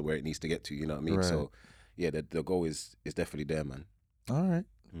see it to where it needs to get to. You know what I mean? Right. So yeah, the goal is definitely there, man. All right.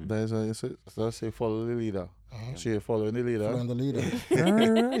 So let's say follow the leader. So you're following the leader. Following the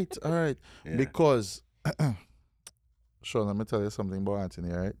leader. All right. Yeah. Because, Sean, let me tell you something about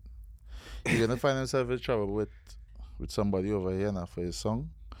Anthony, all right? You're gonna find himself in trouble with somebody over here now for his song.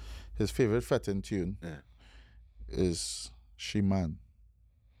 His favorite fetting tune is She Man.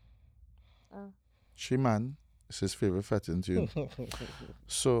 She Man is his favorite fetting tune.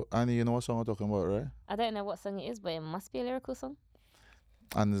 So, Annie, you know what song I'm talking about, right? I don't know what song it is, but it must be a lyrical song.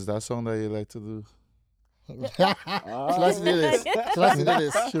 And is that song that you like to do? She likes to do this. She likes to do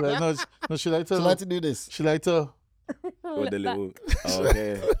this. She like to do this. She like to. With the little. Oh,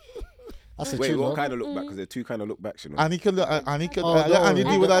 okay. Wait, what kind of look back? Because there are two kind of look backs, you know. Annie could deal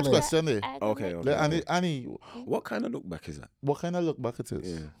with that question there. Okay. Annie, what kind of look back is that? What kind of look back it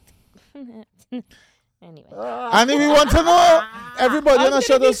is? Yeah. Anyway. Annie, we want to know. Everybody on the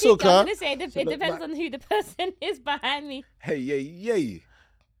show does soca. I'm gonna say it depends on who the person is behind me. Hey, yay.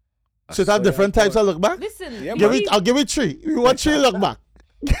 So it have different types of look back? Listen, I'll give it 3. We want 3 look back.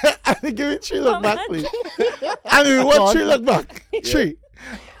 Annie, give it 3 look back, please. Annie, we want 3 look back. 3.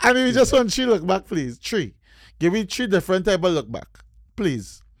 Annie, we just want 3 look back, please. 3. Give me 3 different type of look back,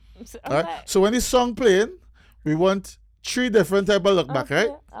 please. All right. So when this song playing, we want 3 different type of look back,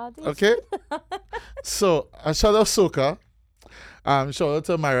 right? Okay. So a shout out Soca. Shout out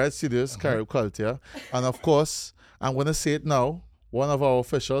to Myra Studios, Carib Culture, and of course, I'm gonna say it now. One of our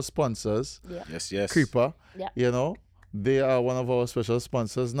official sponsors, yes, Creepa. You know, they are one of our special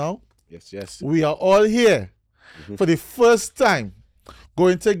sponsors now. Yes. We are all here for the first time.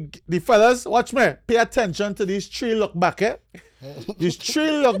 Going to the fellas, watch me. Pay attention to these 3 look back, These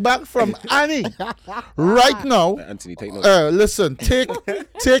 3 look back from Annie right now. Anthony, take note. Listen, take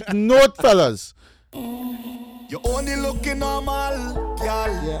note, fellas. You only looking normal,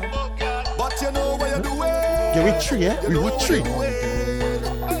 girl. But you know what you're doing. Give it 3, We want 3.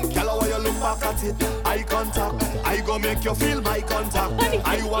 Girl, when you look back at it, eye contact. I go make you feel my contact.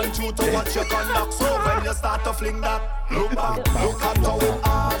 I want you to watch your conduct. So when you start to fling that, look back, look at how it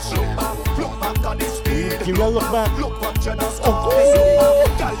arch. Look back at the speed. Give you a look back. Look what you just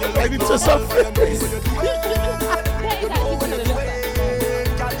I need to something.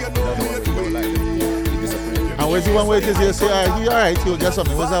 And where's the one where it is you say, all right, you'll get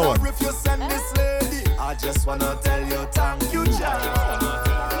something. What's that one? If you send this lady, I just wanna tell you thank you,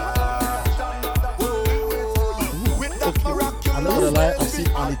 I'm not gonna lie, I've seen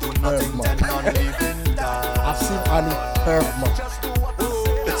Annie perf, man. I've seen Annie perf, man.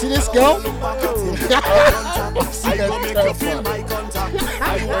 See this girl? I've seen her perf, man. I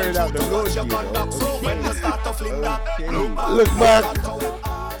worried out the load, Look back.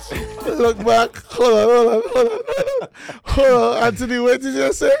 Look back. Hold on. Anthony, what did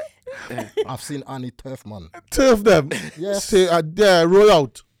you say? I've seen Annie turf, man. Turf them. Yes. Say, roll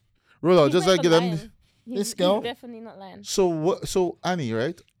out. Just like get them. This girl. He's definitely not lying. So Annie,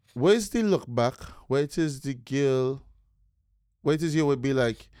 right? Where's the look back? Where it is the girl? Where it is you would be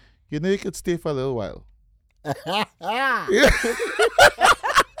like, you know, you could stay for a little while.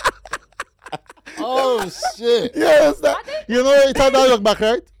 Oh shit! Yes, that you know it's how that look back,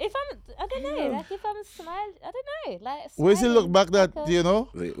 right? I don't know, like if I'm smiling, I don't know, like. Where's the look back that like you know?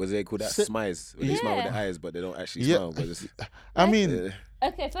 Was it called that smiles? When they smile with the eyes, but they don't actually smile. But I mean,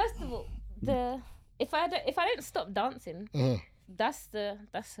 okay. First of all, if I don't stop dancing, that's a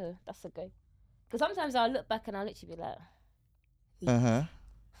go. Because sometimes I'll look back and I'll literally be like,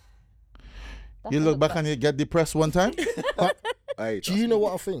 You look back and you get depressed one time. Do you know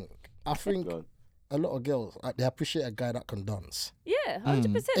what I think? I think a lot of girls they appreciate a guy that can dance. Yeah,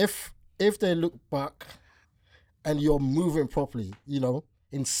 100%. If they look back and you're moving properly, you know,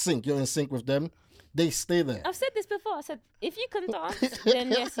 in sync, you're in sync with them, they stay there. I've said this before. I said, if you can dance, then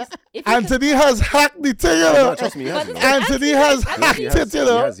yes. If you Anthony has hacked the thing, you No, know. trust me, he has, you know. Anthony has hacked He it, has, you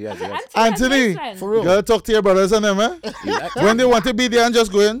know. he has. Anthony, For you real. gotta talk to your brothers and them, eh? When they want to be there and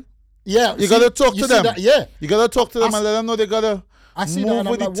just go in, Yeah, you gotta talk you to see them. that? Yeah, You gotta talk to them I and let them know they gotta I see that, move and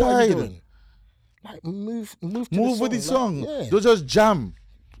I'm with like, the what are you tide. doing? Like move to Move the with the song. song. Like, yeah. Don't just jam.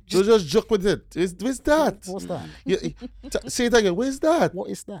 Don't just joke with it. Where's that? What's that? Say it again. Where's that? What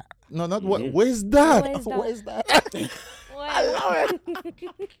is that? No, not what. Where's that? Where's that? What is that?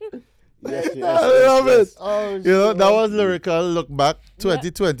 I love it. Oh, You know, shit. that was lyrical. Look back,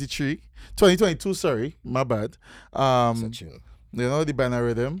 2022, sorry, my bad. Such a- You know, the banner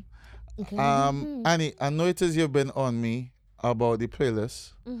rhythm. Annie, I noticed you've been on me about the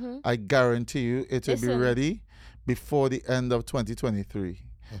playlist. I guarantee you it will be Listen. ready before the end of 2023.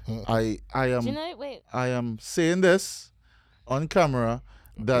 I am Do you know? Wait. I am saying this on camera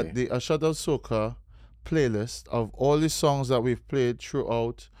that Okay. the A Shot of Soca playlist of all the songs that we've played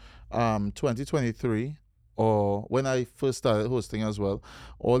throughout 2023, or when I first started hosting as well,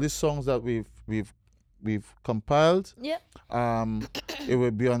 all the songs that we've compiled, Yep. it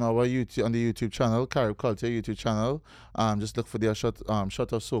will be on our YouTube, on the YouTube channel, Carib Culture YouTube channel. Just look for the Shot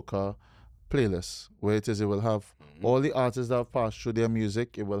of Soca playlist, where it will have all the artists that have passed through their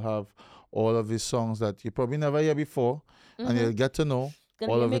music. It will have all of these songs that you probably never hear before, and you'll get to know.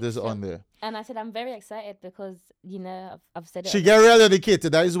 Gonna All be a of it is mixture. on there. And I said I'm very excited because I've said it. She get real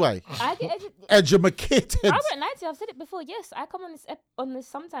educated, that is why. I get Educated. I won't lie to you. I've said it before. Yes, I come on this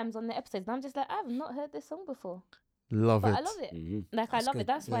sometimes on the episodes, and I'm just like, I've not heard this song before, Love but it. I love it. Mm-hmm. Like I love it.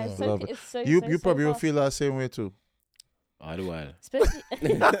 That's why Yeah. it's Love so. it. It's so. You so probably will fast. feel that same way too. All the while. Especially.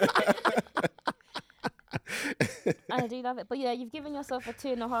 I do love it, but yeah, you've given yourself a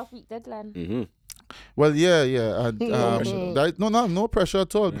 2.5 week deadline. Mm-hmm. Well, yeah. And, pressure. no pressure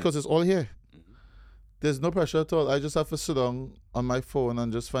at all, because it's all here. There's no pressure at all. I just have to sit down on my phone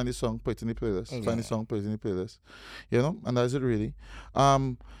and just find the song, put it in the playlist. Find the song, put it in the playlist. You know, and that's it really.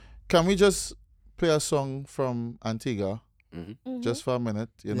 Can we just play a song from Antigua just for a minute?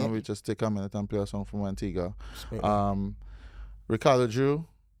 You know, we just take a minute and play a song from Antigua. Ricardo Drew,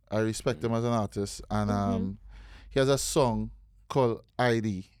 I respect him as an artist, and he has a song called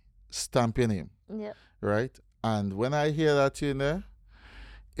ID, Stamp Your Name, Yep. right? And when I hear that tune there,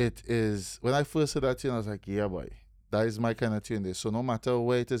 it is, when I first heard that tune, I was like, yeah, boy, that is my kind of tune there. So no matter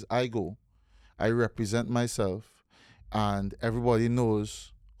where it is I go, I represent myself, and everybody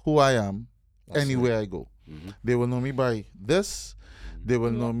knows who I am anywhere I go. They will know me by this. They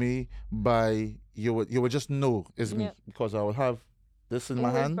will know me by, you will just know it's me, Yep. because I will have this in my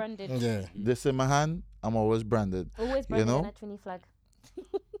Always hand, branded. Yeah. this in my hand. I'm always branded. Always branded know? in a Trini flag.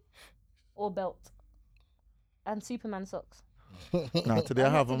 Or belt. And Superman socks. Now today I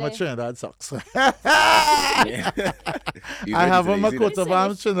have on my today. Trinidad socks. He's I have on my ready coat today, of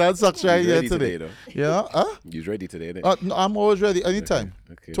arms Trinidad socks right He's here ready today. though. You know? Huh? He's ready today, innit? No, I'm always ready anytime.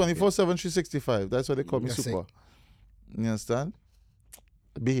 Okay. 24/7, 365. That's why they call me That's super. You understand?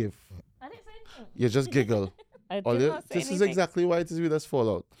 Behave. I didn't say anything. You just giggle. I did All you- not say this is anything. exactly why it is with us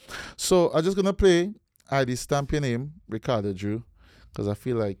Fallout. So I'm just gonna play ID Stamp Your Name, Ricardo Drew, because I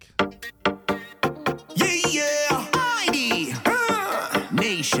feel like Yeah, ID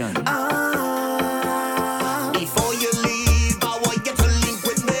Nation. Before you leave, I want you to link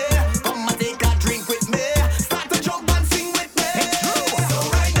with me. Come and take a drink with me. Start to jump and sing with me. So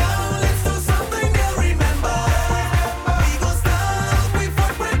right now, let's do something to remember. We go start with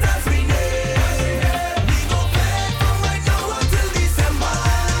footprints we need. We go play from right now until December.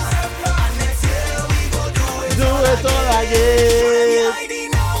 And next year we go do it. do it all again. ID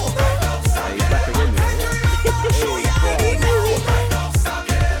now. He's back again, Show your ID now.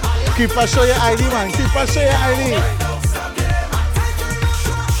 Keep a show your ID, man. Keep a show your ID.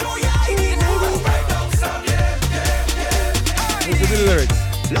 Show your ID now. Listen to the lyrics.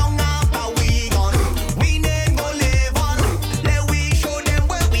 Long after we gone, we name go live on. Let we show them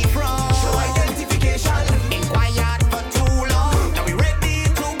where we from. Show identification. Inquired for too long. Now we ready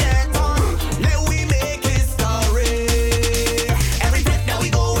to get on. Let we make history. Every trip that we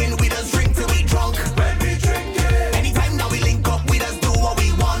go in, we just drink till we drunk. When we drink it. Anytime that we link up, we just do what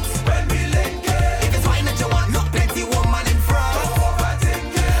we want. When we link it. If it's fine that you want, look plenty woman in front.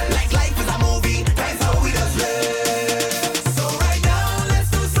 Like life is a movie, that's how we just live. So right now, let's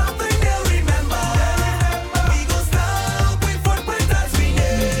do something to remember. We go start with footprints as we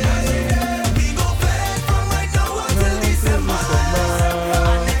need. We go back from right now until December.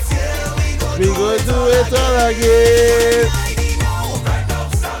 And next year we go We go do it all again. ID now. Right now,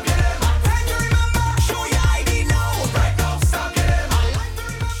 stop it. Time to remember. Show your ID now. Right now, stop it.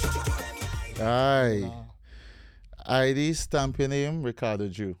 All right. ID Stamp Your Name, Ricardo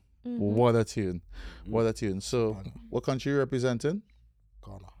Drew. What a tune. What a tune. So, what country you representing?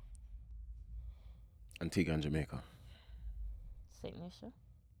 Ghana. Antigua and Jamaica. St. Lucia.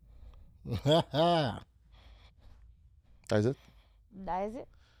 That is it? That is it.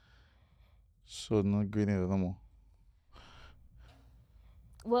 So, no Grenada no more.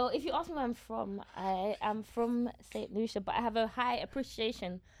 Well, if you ask me where I'm from, I am from St. Lucia, but I have a high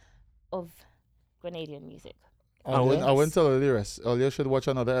appreciation of Grenadian music. I wouldn't tell you the rest. You should watch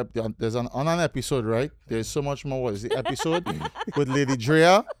another episode. There's on an episode, right? There's so much more. What is the episode with Lady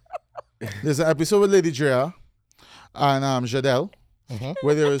Drea? There's an episode with Lady Drea and Jadelle,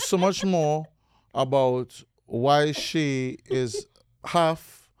 where there is so much more about why she is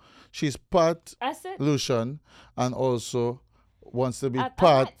she's part Lucian and also wants to be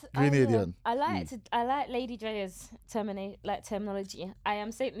part Grenadian. I like Lady Drea's terminology. I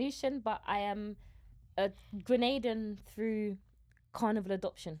am St. Lucian, but I am a Grenadian through carnival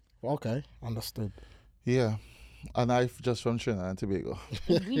adoption. Okay, understood. Yeah. And I'm just from Trinidad and Tobago.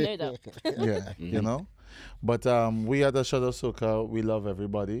 We know that. Yeah, you know. But we at the Shadow Soca, we love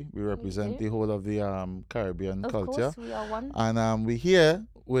everybody. We represent the whole of the Caribbean culture. Of course, we are one. And we're here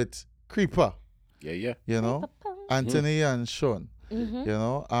with Creepa. Yeah. You know, Anthony and Sean. You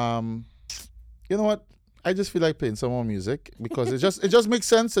know, you know what? I just feel like playing some more music because it just makes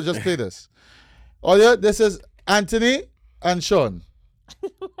sense to just play this. Oh yeah, this is Anthony and Sean.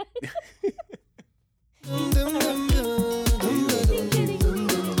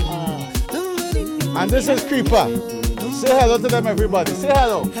 And this is Creepa. Say hello to them, everybody. Say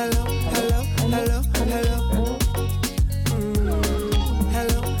hello.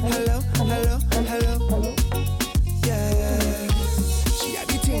 Yeah. She had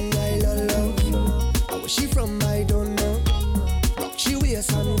the thing I love. And where she from, I don't know. Rock she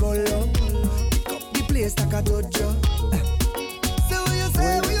waist and go low. Pick up the place like a dojo. So what you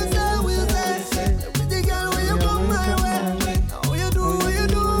say? Pretty girl, when you come my way. What you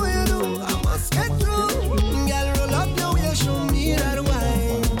do? I must get through. Girl, roll up your way, show me that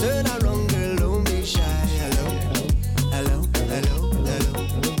wine. Turn around, girl, don't be shy. Hello.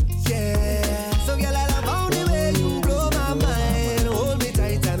 Yeah. So girl, I love how the way you blow my mind. Hold me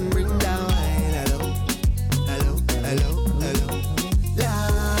tight and bring down wine. Hello.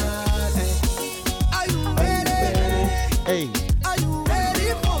 Lord, hey. Are you ready? Hey, Are you ready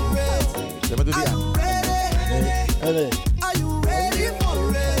for it? let me do the Are you ready? Are you ready for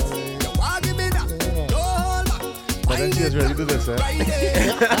it? You want give me that? No hold back. But then she is ready to this, eh? Right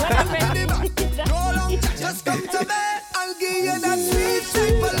there. Ready back. No long chat. Just come to me. I'll give you that sweet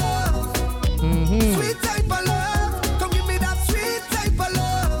type of love. Sweet type of love. Come give me that sweet type of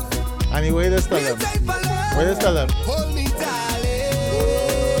love. Anyway, let's tell them. Sweet type of love. Wait, let's tell them. Hold me, darling.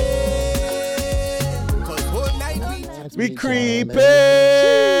 'Cause whole night We creeping.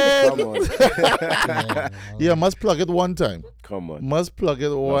 Come on. Yeah, must plug it one time. Come on. Must plug it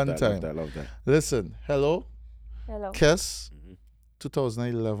one time. Love that. Listen, hello, Hello. Kiss,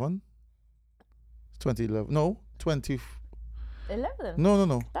 2011. 2011. No, 20. 11.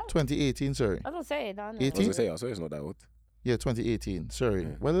 No. That- 2018, sorry. I don't say it. No. I was 18? gonna say, so it's not that old. Yeah, 2018. Sorry.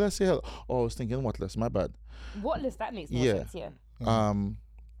 Yeah. Well, let's say hello. Oh, I was thinking what list. My bad. What list? That makes more Yeah. sense. Yeah.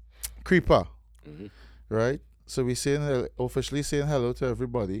 Creepa. Right? So we officially saying hello to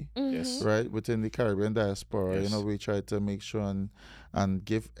everybody. Yes. Right, within the Caribbean diaspora. Yes. You know, we try to make sure and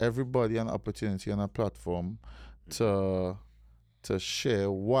give everybody an opportunity and a platform to share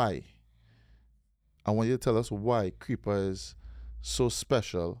why. I want you to tell us why Creepa is so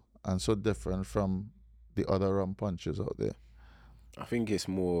special and so different from the other rum punches out there. I think it's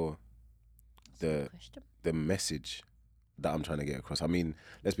more the Question. the message that I'm trying to get across. I mean,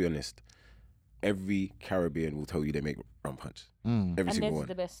 let's be honest. Every Caribbean will tell you they make rum punch. Every And single this one. is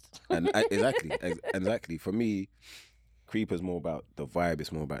the best. And exactly. For me, Creepa's more about the vibe.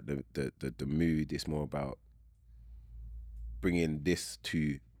 It's more about the mood. It's more about bringing this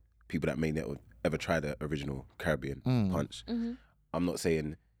to people that may not ever try the original Caribbean punch. I'm not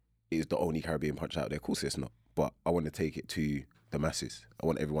saying it's the only Caribbean punch out there. Of course it's not. But I want to take it to the masses. I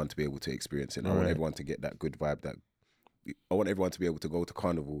want everyone to be able to experience it. I want everyone to get that good vibe. I want everyone to be able to go to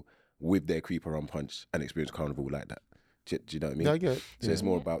Carnival with their Creepa Rum punch and experience Carnival like that. Do you know what I mean? Yeah, I get it. So it's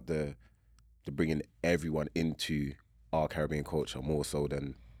more about the bringing everyone into our Caribbean culture more so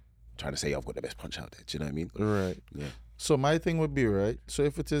than trying to say I've got the best punch out there. Do you know what I mean? Right. Yeah. So my thing would be, right, so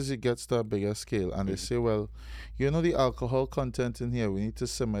if it gets to a bigger scale and they say, well, you know the alcohol content in here, we need to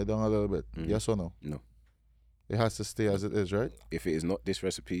simmer it down a little bit. Yes or no? No. It has to stay as it is, right? If it is not this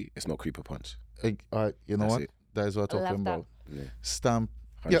recipe, it's not Creepa punch. All right, you know That's what? it. That is what I'm Love talking that. about. Yeah. Stamp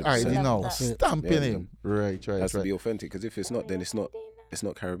Yeah, I 100%. already know. That's it. Stamping Yeah, him. Right, It right, has to right. be authentic, because if it's not, then it's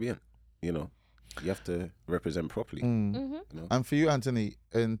not Caribbean. You know, you have to represent properly. Mm-hmm. You know? And for you, Anthony,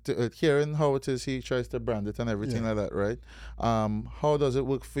 and hearing how it is he tries to brand it and everything like that, right? How does it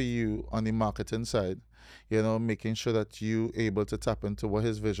work for you on the marketing side? You know, making sure that you able to tap into what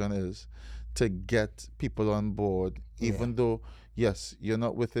his vision is to get people on board, even though, yes, you're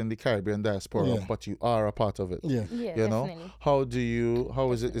not within the Caribbean diaspora, Yeah. but you are a part of it. Yeah. Yeah, You know, definitely.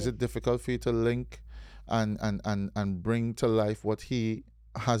 how is it difficult for you to link and bring to life what he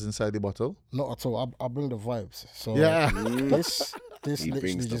has inside the bottle? Not at all. I bring the vibes. So Yeah. this He literally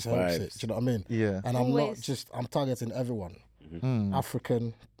brings the just helps it. vibes. Do you know what I mean? Yeah. And I'm not Always. just, I'm targeting everyone. Mm.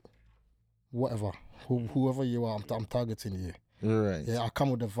 African, whatever. Whoever you are, I'm targeting you. Right. Yeah, I come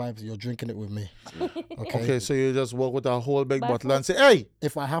with the vibes. You're drinking it with me. Okay. Okay, so you just walk with a whole big By bottle and say, "Hey,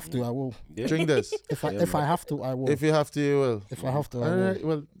 If I have to, I will. Yeah. drink this." If I have to, I will. If you have to, you will. If I have to, I All will. right.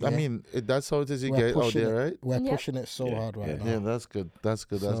 Well, I Yeah. mean, that's how it is. You We're get it out pushing there, it. right? We're Yep. pushing it so Yeah, hard right yeah. now. Yeah, that's good. That's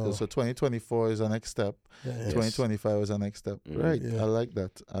good. That's good. So- So 2024 is the next step. Yeah, yeah. 2025 is the next step. Right. Yeah. I like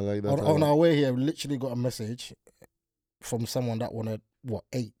that. I like that. On, a on lot. our way here, we literally got a message from someone that wanted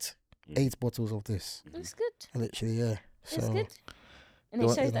eight bottles of this. It's good. Literally, yeah. It's So good. And You it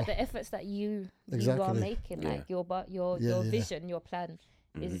want- shows you that know. the efforts that you are Exactly. making, Yeah. like your Yeah, your yeah. vision, your plan,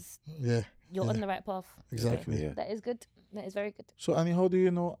 is yeah, you're Yeah. on the right path. exactly. Yeah. That is good. That is very good. So, Annie, how do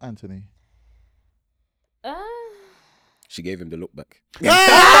you know Anthony? She gave him the look back. No.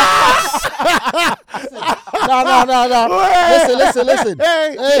 Listen.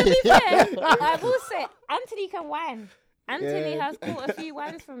 Hey. Yeah, I will say Anthony can wine. Anthony Yeah. has bought a few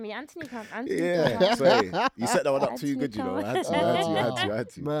wines from me. Anthony can. Anthony Yeah, can wine. sorry. You set that one up Anthony too good, you know. I had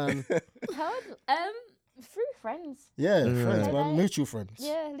to. Man. How? Through friends. Yeah, Yeah. friends, Yeah, man. like- Mutual friends.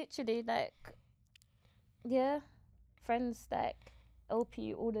 Yeah, literally, like, yeah, friends, like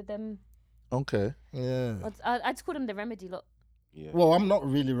LP, all of them. Okay. Yeah. I just call them the remedy lot. Yeah. Well, I'm not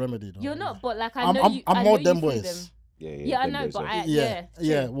really remedy though. You're not, but like I I'm, know I'm, you. I'm I more know them you through boys. them. Yeah, Yeah, I them know, boys but are- I Yeah,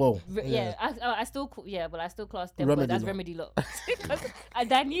 yeah, well, yeah. I still call, but I still class them Remedy but as lot. remedy lot because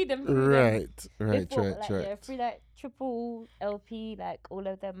I knew them through them Right. before, Right. like, Right. yeah, through like triple LP, like all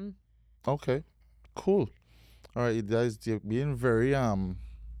of them. Okay. Cool. All right, you guys, you're being very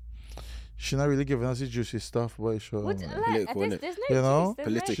she's not really giving us the juicy stuff, but sure. What, man. like, Political, there's, innit? there's no You know? juice, there's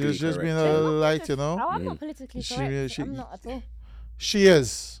Politically She's just being correct. a no, little light, you Oh, know. I'm not politically She- correct. she- I'm not at all. She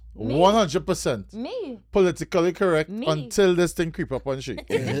is Me? 100% Me. politically correct Me? until this thing creep up on she. yeah,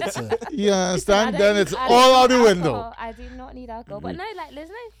 it's, You I understand? don't Then need- it's I all don't out the need window. alcohol. I do not need alcohol. But no, like there's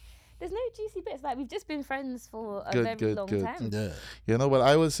no juicy bits. Like we've just been friends for a very long time. yeah. You know, but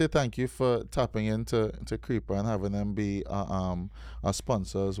I will say thank you for tapping into Creeper and having them be a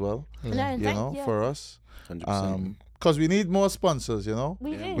sponsor as well. No, You thank know, you. for us. 100%. Because we need more sponsors, you know.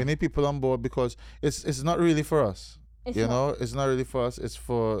 We do. We need people on board because it's not really for us. It's you not. know, it's not really for us. It's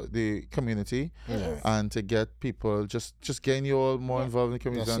for the community It is. and to get people just getting you all more Yeah. involved in the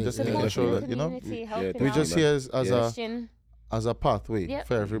community That's and it, just yeah. making Supporting sure the that you know community, Yeah, helping we out. just see as Yeah. a Christian, as a pathway Yep.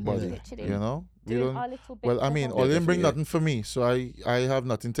 for everybody. Literally. You know, we doing don't. our little bit. Well, I to mean, help. all didn't bring definitely, nothing for me, so I have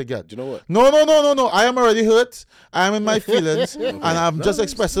nothing to get. Do you know what? No. I am already hurt. I am in my feelings, and I'm just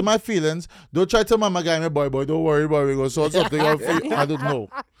expressing my feelings. Don't try to mama guy me boy. Don't worry, boy. We go sort something out for you. I don't know.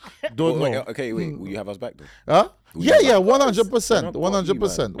 Don't Wait, know. okay, wait. Will you have us back though? Huh? Will Yeah, you yeah, have- 100%, I've got you,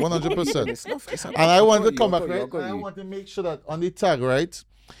 100%, man. 100%. It's not- it's And I want to I've got come you, back, I've got you, right? I've got And I you. want to make sure that on the tag, right, it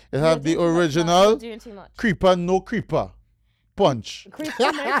You're have the doing too much now. original You're doing too much. creeper, no creeper, punch. Creeper,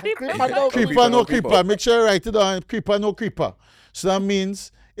 no creeper. Creeper, no creeper. Make sure you write it down. Creeper, no creeper. So that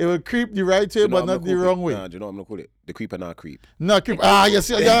means it will creep the right way, Do you know but what I'm not gonna the call wrong it? way. Nah, do you know what I'm gonna call it? The creeper now creep. No creeper. Yes,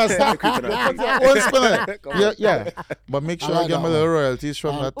 yes. Creeper now Put creep. your own spin on it. Come on. Yeah. But make sure I like get that my one. little royalties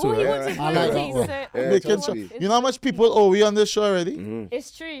from that Oh, too. he Right? wants his I like that royalties, one. so Yeah, Making he sure. wants his You know how much people owe we on this show already? Mhm.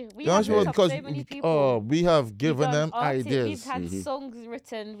 It's true. We You know how have much people helped because so many people. we have We've given done them arti- ideas. We've had songs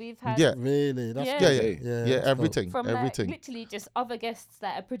written. We've had Yeah. Really? That's Yeah. Yeah, good. yeah, that's dope. everything, from everything. like literally just other guests,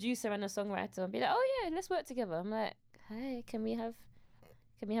 like a producer and a songwriter, and be like, "Oh yeah, let's work together." I'm like, "Hey, can we have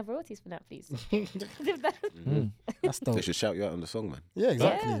royalties for that, please?" That's dope. They should shout you out on the song, man. Yeah,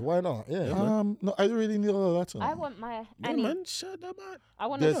 exactly. Yeah. Why not? Yeah. No, I don't really need all of that. I want my Yeah, Annie. man, shut up, man. I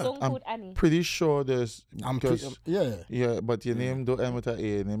want There's- a song I'm called Annie. Pretty sure there's I'm because yeah. yeah, but your name don't end with a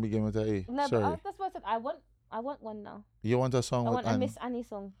A, name begin with a A. No, Sorry, but that's what I said. I want one now. you want a song I with want a Annie? Miss Annie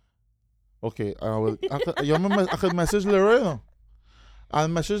song. Okay, I will. I could message Lero, you know. I'll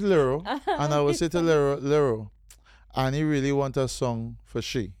message Lero, and I will say to Lero, Annie really want a song for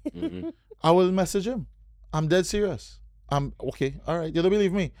she. I will message him. I'm dead serious. I'm okay. All right, you don't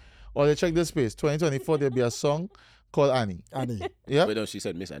believe me? Or you check this space. 2024, there'll be a song called Annie. Annie. Yeah, But no, she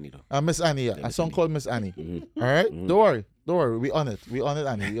said Miss Annie though. Miss Annie. Yeah, a Miss song Annie. called Miss Annie. All right, don't worry. We on it,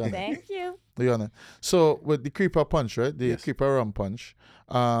 Annie. We on it. Thank you. We on it. So with the Creepa punch, right? The Yes. Creepa Rum punch.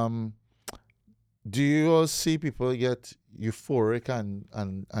 Do you all see people get euphoric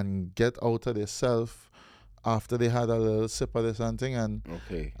and get out of their self after they had a little sip of this and thing and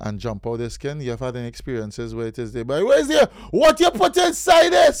Okay. jump out their skin? You have had any experiences where it is there, but where's there? What you put inside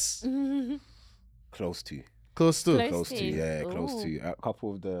this? Close to. Close to. Close Close to. Yeah, close Ooh. to. A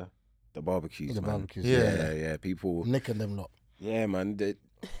couple of the barbecues, The man. barbecues. Yeah. Yeah. People. Nick and them lot. Yeah, man. You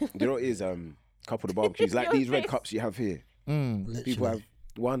know what it is? Couple of the barbecues like these red cups you have here. Mm. People Literally. have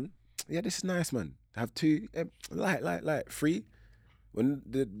one. Yeah, this is nice, man. Have two. Like three. When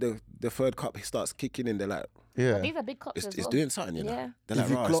the third cup starts kicking in, they're like, Yeah. These are big cups as it's well. doing something, you know. Yeah. They're If like,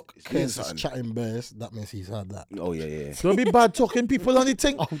 you "Rah, clock it's doing Kes is something." chatting bears, that means he's had that. Oh yeah. Don't be bad talking people on the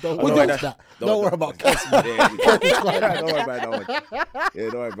thing. Oh, don't Oh, worry no, about that- that. Don't worry about Kes. Yeah, don't worry about that one. Yeah,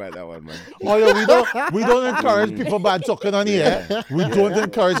 don't worry about that one, man. Oh yeah, we don't encourage people bad talking on the air. We don't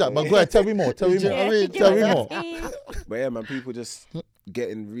encourage that. But go ahead, tell me more. Tell me Yeah, more. I mean, Tell me more. But yeah, man, people just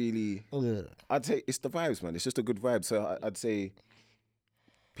getting really. Yeah. I'd say it's the vibes, man. It's just a good vibe. So I'd say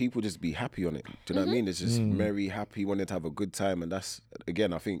people just be happy on it. Do you know what I mean? It's just merry, happy, wanting to have a good time. And that's,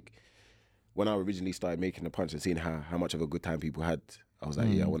 again, I think when I originally started making the punch and seeing how much of a good time people had, I was like,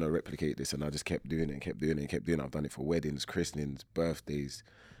 yeah, I want to replicate this. And I just kept doing it and kept doing it and kept doing it. I've done it for weddings, christenings, birthdays,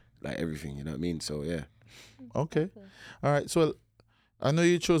 like everything, you know what I mean? So yeah. Okay. All right. So I know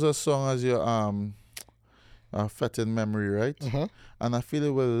you chose a song as your fetid memory, right? Uh-huh. And I feel it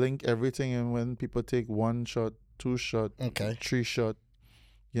will link everything in when people take 1 shot, 2 shot, Okay. 3 shot,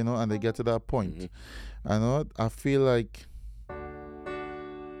 you know, and they get to that point. I know. I feel like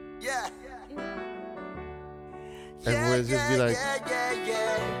Yeah. everywhere's just be like,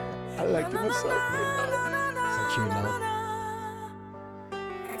 I like it myself. It's a tune now.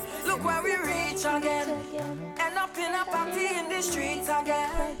 Look where we reach again. End up in a party in the streets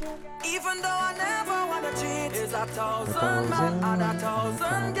again. Even though I never wanna cheat, it's 1,000 man and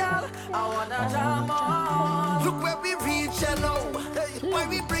 1,000 girl. I wanna jam on. Look where we reach, you know. Why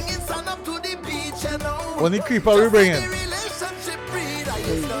we bringing sun up to the beach, you know. Only Creepa we bringing. Relationship breed, I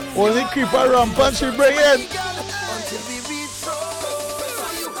used to Only Creepa Rum punch we bringing. until we reach so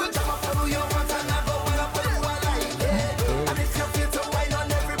you could jump up and you want and I go up and you are like it. And if you feel to wine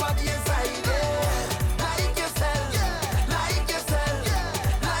on everybody inside it. Like yourself, like yourself,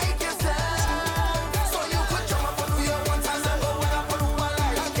 like yourself. So you could jump up and you want and I go up and you are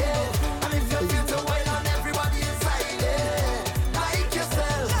like it. And if you feel to wine on everybody inside it. Like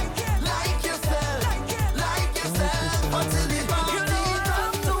yourself, like yourself, like yourself. Until the party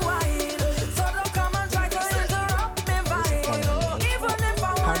comes to wine. So don't come and try to interrupt me vibe. Even if I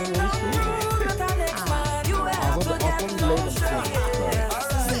want to rule the next man, you have to get motion.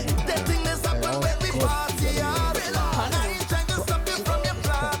 The thing is up when we party hard. I ain't trying to stop you from your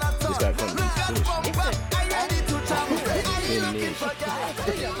plan at This all. guy from Look at finish. Bumper, I ready to jump. I ain't looking for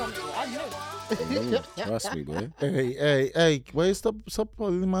Trust me, boy. Hey, why you stop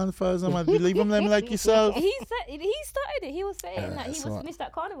pulling man first and leave him them like yourself? He started it. He was saying that he that's was right. finished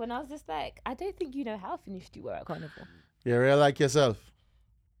at Carnival, and I was just like, I don't think you know how finished you were at Carnival. You're real like yourself.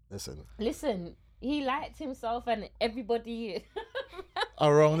 Listen. Listen, he liked himself and everybody.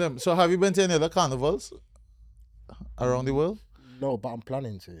 Around them. So have you been to any other carnivals around the world? No, but I'm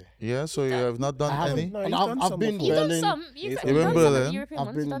planning to. Yeah, so you have not done I haven't. any? No, And he's done I've some been before. You've done Berlin. some. You've been done some of Berlin? the European I've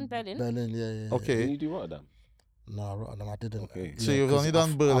ones. been Done Berlin. Berlin, yeah. Okay. Can you do Rotterdam? No, Rotterdam, I didn't. Okay. So you've 'cause only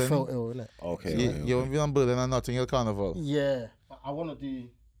done Berlin? I felt ill, innit? Okay. You, okay, you okay. haven't done Berlin and Notting Hill Carnival. Yeah. I want to do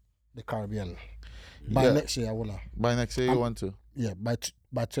the Caribbean. By Yeah. next year, I want to. By next year you want to. Yeah, by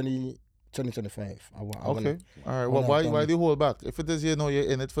 2025, I want. Okay. All right. when Well, I've why done- do you hold back? If it is, you know, you're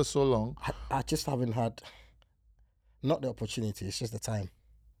in it for so long. I just haven't had, not the opportunity, it's just the time.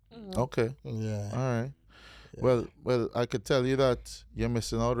 Okay. Yeah. All right. Well, I could tell you that you're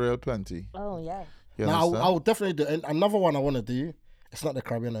missing out real plenty. Oh yeah. You Now, understand? I'll definitely do, and another one I want to do, it's not the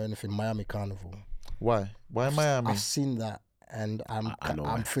Caribbean or anything, Miami Carnival. Why? Why Miami? I've seen that, and I know why.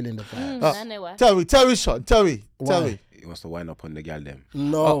 I'm feeling the vibe. Ah, I know why. Tell me, Sean. Tell me. Why? He wants to wind up on the gal them.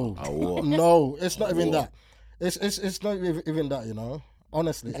 No, I war. no, it's not even War. that. It's not even that, you know.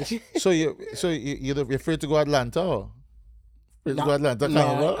 Honestly, it's, So you're afraid to go Atlanta? Or? Afraid to go Atlanta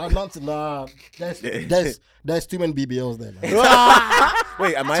Carnival? I'm not. Nah, there's too many BBLs there, man.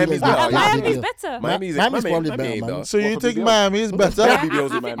 Wait, and Miami's Yeah, better. yeah. Miami's BBL. better. Miami's Miami's Miami probably better, ain't man. though. So you What for think BBL? Miami is better? Yeah,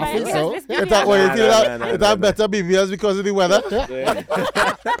 BBLs in Miami. I think so. Let's be Is that real. why you Nah, think nah, that nah, it nah, have nah. better BBLs because of the weather?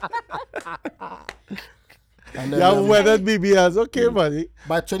 And You then have weathered BBLs. Okay, buddy.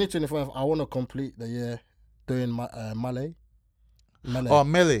 by 2025, I want to complete the doing Malay. Oh,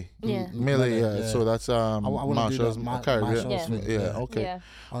 Millie. Yeah. Millie, yeah. yeah. So that's I wanna do Marshall's that, Caribbean. Marshall's thing, Yeah, okay. Yeah.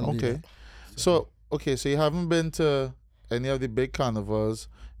 I wanna do Okay. that. So you haven't been to any of the big carnivals,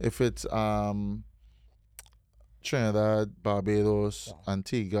 if it's Trinidad, Barbados,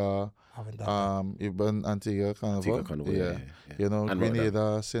 Antigua, Haven't done you've been Antigua Carnival. Antigua Carnival, yeah. yeah. You know, And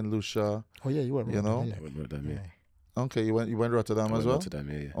Grenada, St. Lucia. that. Oh yeah, you went. You know? I went Rotterdam, yeah. Okay, you went Rotterdam I as went well? Rotterdam,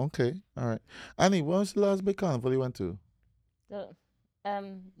 yeah. Okay, all right. Annie, when was the last big carnival you went to?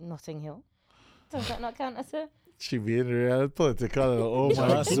 Notting Hill. Does that not count as a? She being real political. Oh my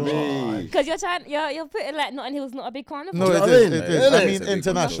Trust god. me. Because you're putting like Notting Hill's not a big carnival. No, Do you know it what I is. mean? It Yeah, is. I it's mean, a big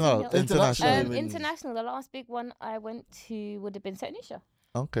international. one. International. International. The last big one I went to would have been St. Lucia.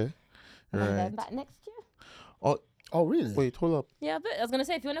 Okay. And I'm Right. going back next year. Oh really? Wait, hold up. Yeah, but I was gonna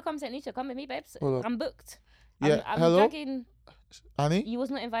say if you wanna come to St. Lucia, come with me, babes. Hold up. I'm booked. Yeah, I'm hello? dragging. Annie? You was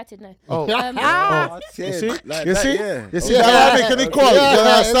not invited, no. Oh. Um, You see? Like You that, see? yeah. You see Yeah. that I'm making the call. Yeah, You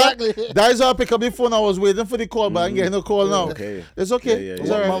understand? exactly. That is how I pick up the phone. I was waiting for the call, but I'm getting a call now. Okay. It's okay. Yeah, It's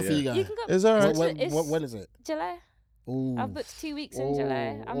What all month right. are you guys? you can go It's all right. When is it? July. Ooh. I've booked 2 weeks in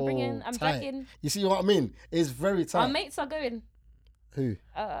July. I'm tight. dragging. You see what I mean? It's very tight. Our mates are going. Who?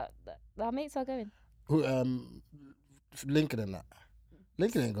 Our mates are going. Who? Lincoln and that.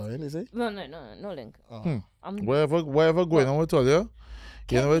 Lincoln ain't going, is he? No, link. I'm Wherever going, I'm going to tell you.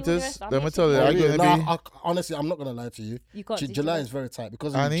 You know what it Keep all the is? rest. I'll Let me make tell you. sure. I'm going to be. Honestly, I'm not gonna lie to you. You can't do July is very tight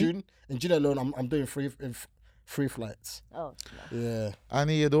because Annie? in June alone, I'm doing free flights. Oh, no. Yeah.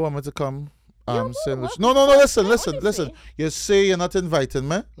 Annie, you don't want me to come? You're more St. than Lucia. welcome No. to Listen. come, Listen. honestly. You say you're not inviting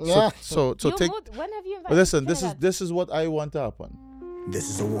me. Yeah. So You're take. more- when have you invited? But listen, me to that? this is what I want to happen. This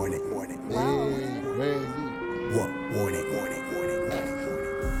is a warning. Wow. Crazy. What? Warning.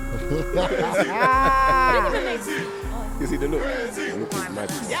 Look at the mates. You see the look? The look is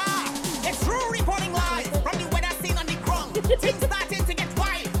magic. Yeah, it's true reporting live from the weather scene on the ground. Things starting to get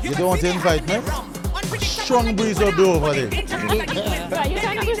wild. You don't want to invite me? Strong breeze will be over there. Right, you're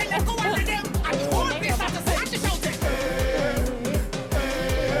trying to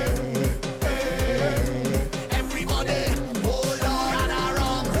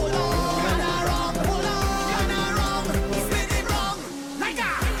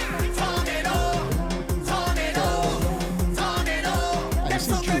I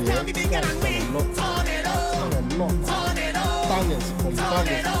see Drew, yeah? He's done a lot. Bangers from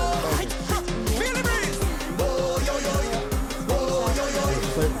bangers.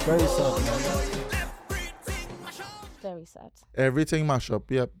 Very sad, man. Very sad. Everything mash up.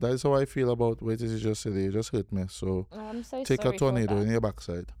 Yep, that is how I feel about what you just said. You just hurt me. So I'm so take sorry a tornado for in that. your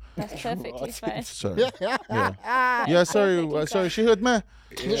backside. That's perfectly fine. Sorry. Yeah. That Yeah, is sorry. perfectly Sorry, fine. she hurt me.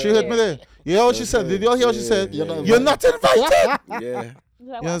 She hurt me there. You hear what she said? Did you all hear what she said? You're not You're not invited. Yeah. Like, You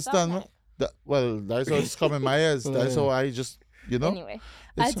what, understand sound me? like? That's how it's coming in my ears. That's how I just, Anyway,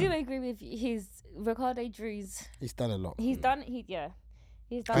 I It's do agree with his Ricardo Drew's. He's done a lot. He's done. He's done.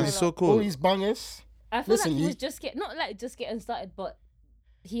 And a it's so lot. cool. All these bangers. I feel Listen, like he you- was just getting started, but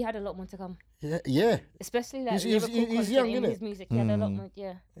he had a lot more to come. Yeah. Especially like He's lyrical young, content in innit? his music. He had a lot Mm. more.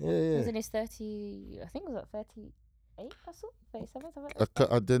 Yeah, Yeah, he yeah. was in his 30. I think it was like 38 or so, 37, something. Like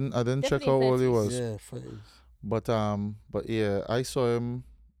that. I didn't check how Definitely old he 30s. was. Yeah, 30s. But yeah, I saw him.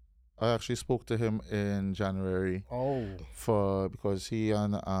 I actually spoke to him in January Oh, because he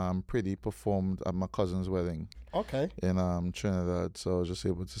and Pretty performed at my cousin's wedding okay. in Trinidad. So I was just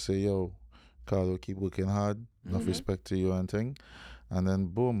able to say, yo, Carlo, keep working hard. Enough respect to you and thing. And then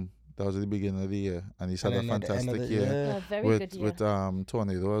boom, that was at the beginning of the year, and he's had a And then at the end of fantastic the year. Yeah, very good year. With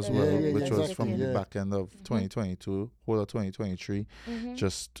Tornado as Very well, good, which was exactly, from the yeah. back end of 2022, whole of 2023.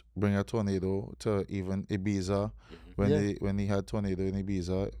 Just bring a Tornado to even Ibiza Yeah. when he had Tornado in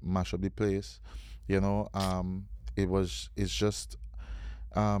Ibiza, mash up the place. It's just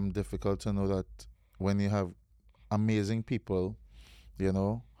difficult to know that when you have amazing people,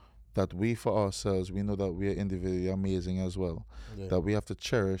 that we for ourselves, we know that we are individually amazing as well. Yeah. That we have to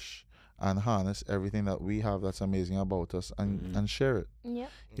cherish and harness everything that we have that's amazing about us and share it, Yeah.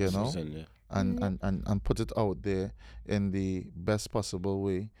 100%, yeah. and put it out there in the best possible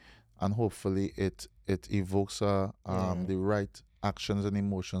way, and hopefully it evokes the right actions and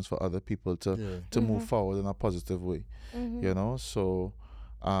emotions for other people to move forward in a positive way. So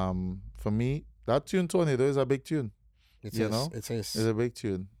for me, that tune Tornado is a big tune. It You is. know? It is. It's a big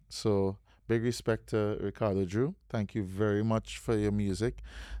tune. So big respect to Ricardo Drew. Thank you very much for your music.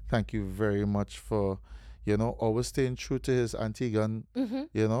 Thank you very much for, you know, always staying true to his Antiguan,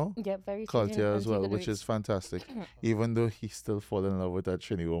 you know, Yeah, very true. culture as well, which is fantastic. Even though he still fall in love with that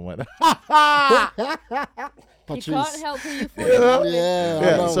Trini woman. You can't help who you fall You in know? love with. Yeah, I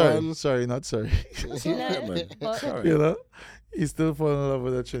Yeah, know, sorry, man. sorry, not sorry. You know, man. but Sorry. You know, he still fall in love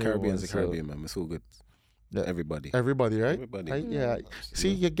with that Trini Caribbean's woman. a so- Caribbean, man. It's all good. Yeah. Everybody. Everybody, right? Everybody. Yeah. See,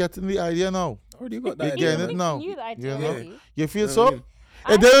 you're getting the idea now. Already got You're that. getting idea, it man. now. You the idea You know? already. You feel Yeah, so? yeah.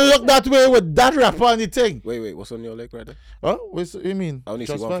 I It didn't feel look so. that way with that rapper on the thing. Wait, what's on your leg right there? Huh? What you mean? I only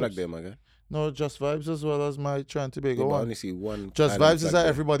Just see one vibes. flag there, my guy. No, Just Vibes as well as my Trying to Be Yeah, Go but I on. only see one. Just island Vibes is flag a there.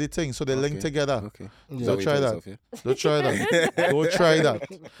 everybody thing, so they link Okay. together. Okay. Yeah. Don't try that. Don't try that. Don't try that.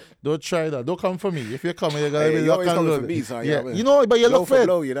 Don't try that. Don't come for me. If you're coming, you're gonna Hey, be you locked always and coming for loaded. me, so Yeah, yeah, you know, but you blow look for fit.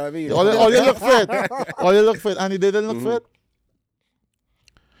 blow, you know what I mean? All you look fit. All you look fit. And he didn't look fit.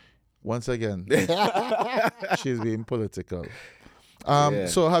 Once again, she's being political. Yeah.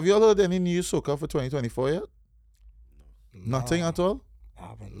 So have you all heard any new soca for 2024 yet? Nothing at all? I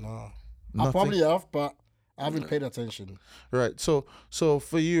haven't, no. I Nothing? probably have, but I haven't paid attention. Right. So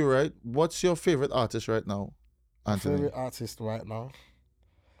for you, right, what's your favorite artist right now, Anthony? Favorite artist right now?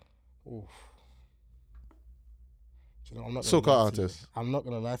 Oof. Do you know, I'm not gonna Soca lie to you. artist. I'm not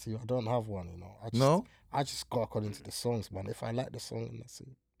gonna lie to you. I don't have one. You know. No? I just go according to the songs, man. If I like the song, that's it.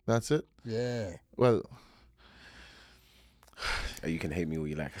 That's it? Yeah. Well, You can hate me all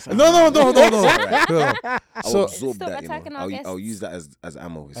you like. no. No. I'll So absorb Stop that, attacking our I'll guests. use that as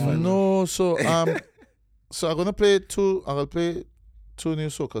ammo. It's fine. no, so so I'm gonna play I'll play two new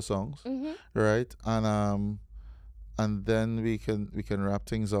soca songs, right? And then we can wrap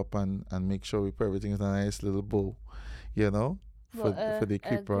things up and make sure we put everything in a nice little bow, you know, for the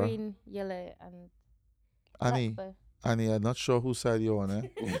Creepa. Green, yellow, and Annie, black bow. Annie, I'm not sure whose side you're on,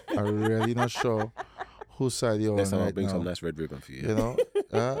 eh? I'm really not sure whose side you're Next on time I'll right bring now. some nice red ribbon for you. You know,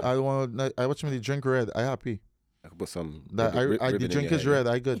 I want. I watch me drink red. I happy. I could put some. That the ribbon in drink your is hair, red.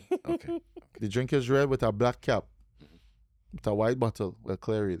 I good. yeah? Okay. The drink is red with a black cap, with a white bottle. Well,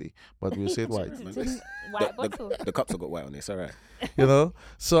 clear really, but we'll say it white. White bottle. The cups have got white on it. It's all right. You know.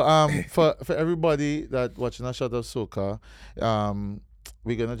 So for everybody that watching a shot of soca,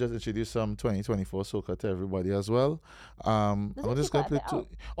 we're gonna just introduce some 2024 soca to everybody as well. I'm There's just gonna actually play quite a two.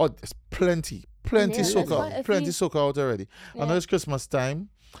 bit Oh, there's plenty Yeah, there's quite soca, a plenty few. soca out already. I know Yeah. it's Christmas time.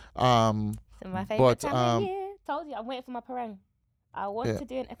 So my favorite But, time of year. Told you, I'm waiting for my parang. I want Yeah, to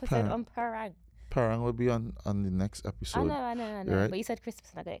do an episode parang. on parang. Parang will be on the next episode. I know. right? But you said Christmas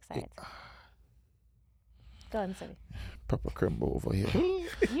and I got excited. Go on, sorry. Proper crumble over here. You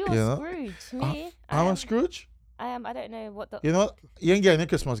You are know? Scrooge. Me, I'm I a am. Scrooge. I am. I don't know what the. You know what? You ain't getting a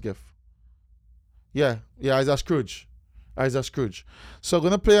Christmas gift. Yeah, it's a Scrooge. It's a Scrooge. So I'm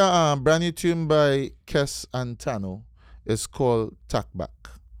gonna play a brand new tune by Kes and Tano. It's called Tack Back.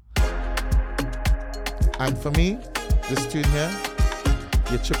 And for me, this tune here,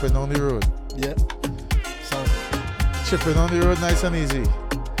 you're chipping on the road. Yeah. Sounds Chipping on the road nice and easy.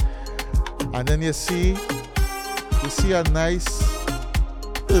 And then you see a nice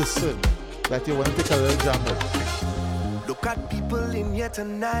person that you want to take a little jam with. Look at people in here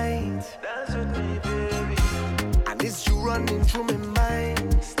tonight. Dance with me, baby. And it's you running through my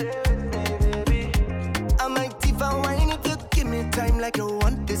mind. Stay with me, baby. I might even want you to give me time like you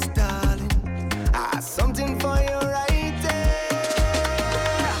want this, darling. I have something for you right there.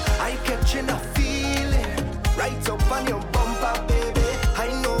 I catching a feeling right up on your bumper, baby. I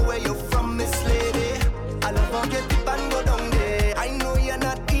know where you're from, Miss Lady. I'll never get deep and go down there. I know you're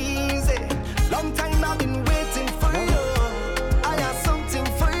not easy. Long time I've been waiting for you. I have something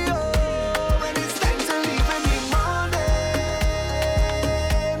for you. When it's time to leave in the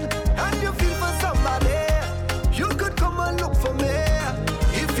morning, and you feel for somebody, you could come and look for me.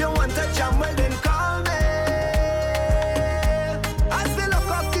 If you want a jam, well then call me. As they look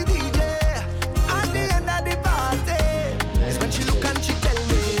up the DJ at the end of the party, it's when she look and she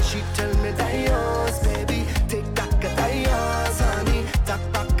tell me that yours, baby. Take back a yours, honey. Take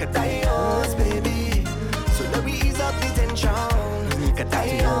back a yours, baby. So let me ease up the tension.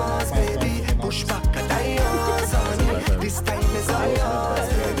 Get yours, baby. Push back a yours, honey. This time is all yours,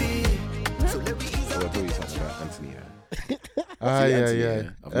 baby. So let me ease I up will tell you something about Anthony. Yeah. Yeah. Anthony,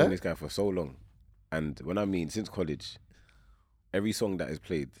 I've known this guy for so long, and when I mean since college, every song that is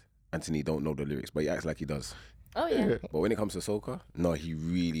played, Anthony don't know the lyrics, but he acts like he does. Oh yeah. But when it comes to soca, no, he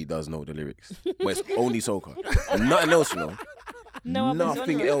really does know the lyrics. But it's only soca, and nothing else, you know. No other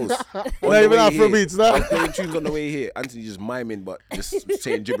Nothing genre. else. Not even Afrobeats, no? I'm playing tunes on the way here. Anthony just miming, but just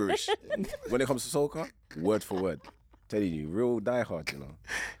saying gibberish. When it comes to soca, word for word. Telling you, real diehard, you know.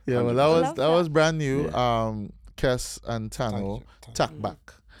 Yeah, well, Love that was brand new. Kes and Tano, Thank you. Tack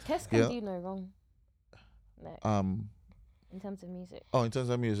Back. Kes can Yeah. do no wrong. No, in terms of music. Oh, in terms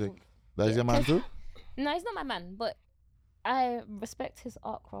of music, that is your man too. No, he's not my man, but I respect his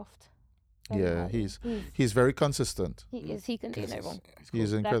art craft. very Yeah, highly. he's very consistent. He is. He can do no wrong.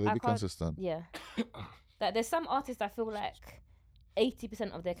 He's incredibly I can't- consistent. Yeah. Like there's some artists I feel like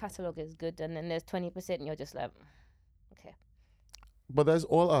 80% of their catalog is good, and then there's 20% and you're just like, okay. But that's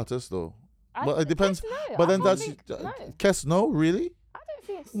all artists though. I But it depends. Kes, no, But I then can't that's think, no. Kes. No, really. I don't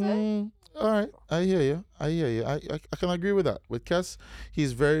think so. All right, I hear you. I can agree with that. With Kes,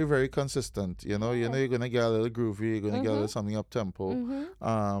 he's very, very consistent. You know, you're gonna get a little groovy. You're gonna get a little something up tempo.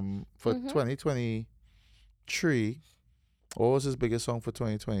 For 2023, what was his biggest song for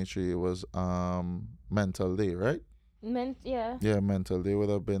 2023? It was Mental Day, right? Yeah. Yeah, Mental Day would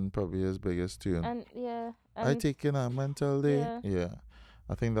have been probably his biggest tune. And yeah. I And take in a mental day. Yeah. Yeah.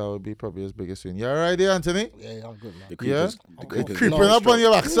 I think that would be probably his biggest tune. You all right there, Anthony? Yeah, I'm good, man. The Yeah? creepers Creeping No, up on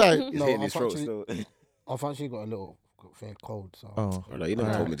your backside. He's No, hitting his throat actually- still. I've actually got a little fair cold, so Oh. Oh, no, you never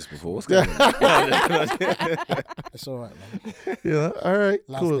Alright. told me this before. What's going on? it's all right, man. Yeah, all right,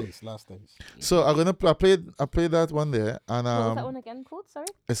 cool. Last days. So I'm gonna I played that one there, and what was that one again called? Sorry.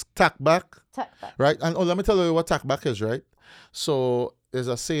 it's tack back, Tack back. right? And let me tell you what tack back is, right? So there's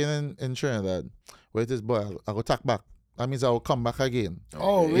a saying in Trinidad where it is, boy, I go tack back. That means I will come back again.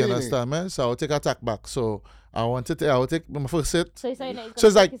 Oh, You really? understand, man? So I'll take a tack back. So I will take my first sip. So he's saying that he's So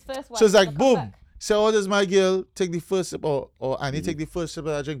it's gonna like, take his first wife so it's like, to come boom. back. So oh, this my girl, take the first sip, or Annie take the first sip,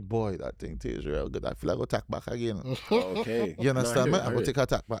 and I drink. Boy, that thing tastes real good. I feel like I go tack back again. Okay. You understand, No, man? I go take a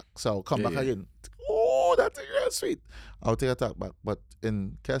tack back. So I'll come Yeah, back yeah. again. Oh, that's real sweet. I'll take a tack back. But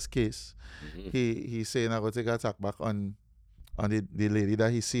in Kes case, he's saying I go take a tack back on the lady that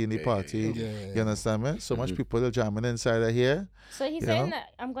he see in the party. Yeah. You understand, man? So much people are jamming inside of here. So he's You saying know? that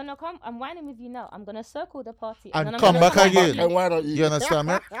I'm whining with you now. I'm gonna circle the party And then I'm come gonna back again. And why don't you? You understand,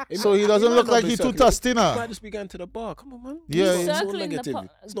 man? It So might- he doesn't it look might like not he be too circular. thirsty He now. might just be going to the bar. Come on, man. Yeah, It's all circling the negative. pot.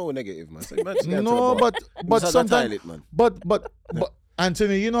 It's not all negative, man. So you might just go to No, the bar. but Inside the sometimes, toilet, man. but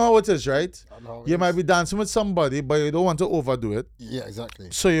Anthony, you know how it is, right? I know You it might is. be dancing with somebody, but you don't want to overdo it. Yeah, exactly.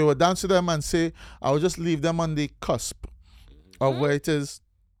 So you will dance to them and say, I'll just leave them on the cusp of where it is.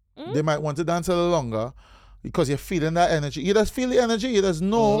 They might want to dance a little longer because you're feeling that energy. You just feel the energy. You just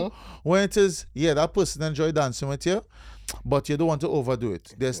know when it is, that person enjoy dancing with you, but you don't want to overdo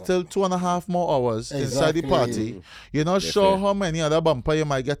it. There's still 2.5 more hours inside the Exactly. party. You're not sure how many other bumper you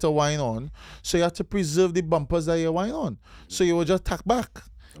might get to wine on. So you have to preserve the bumpers that you wine on. So you will just tack back.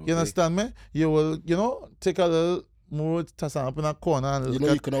 You understand me? You will, take a little more, stand up in a corner and You look know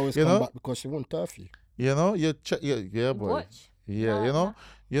at, you can always you come know? back because she won't turf you. You check, yeah, boy. Watch. Yeah,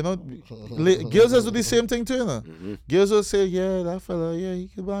 Nah, girls just do the same thing too, you know. Girls will say, yeah, that fella, yeah, he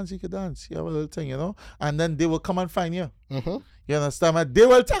could dance. You have a little thing, you know. And then they will come and find you. You understand, man? They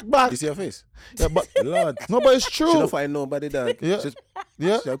will take back. You see her face? Yeah, but Lord. no, but it's She true. don't find nobody dog. Yeah. Just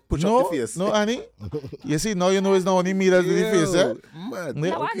Yeah. She'll push no, up the face. no, Annie. You see, now you know it's not only me that's in the face, eh? Mad. Yeah.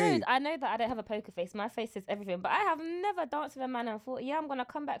 No, Okay. I know that I don't have a poker face. My face is everything. But I have never danced with a man and thought, I'm gonna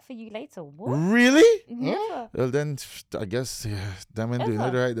come back for you later. What? Really? Never. Well, then I guess them and doing it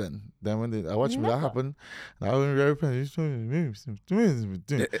Ever. right then. Them and I watched that Never. happen. I was very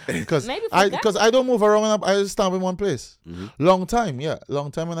because Maybe for I that. because I don't move around. I just stand in one place. Long time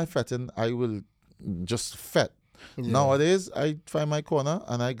when I fetting, I will just fet. Nowadays, I find my corner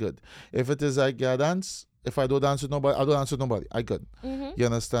and I good. If it is like dance, if I don't dance with nobody, I don't dance with nobody. I good. You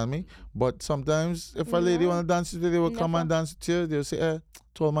understand me? But sometimes, if a lady want to dance with you, they will come and dance with you. They'll say,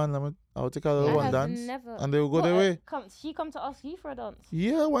 tall man, I'll take a little I one have dance. never. And they will go What, their way. She come to ask you for a dance.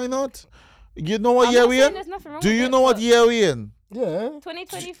 Yeah, why not? You know what I'm year not we saying in? there's nothing wrong Do with you it, know what but year we in? Yeah.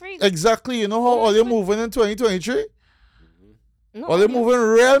 2023. Exactly. You know how all you moving in 2023? No, All you moving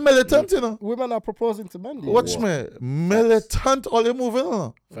real militant, you know? Women are proposing to men. Watch me. Militant, all you moving, you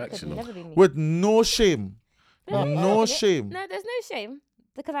know? Facts, you know. Never be me. With no shame. No shame. No, there's no shame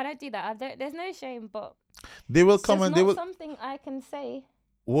because I don't do that. There's no shame, but They will it's come just and not they will. something I can say.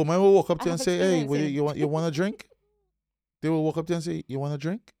 Woman will walk up to you I and have say, "Hey, experience you want a drink?" They will walk up to you and say, "You want a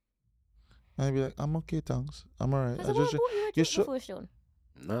drink?" And I'll be like, "I'm okay, thanks. I'm alright." Has a woman bought you a drink sure? before, Sean?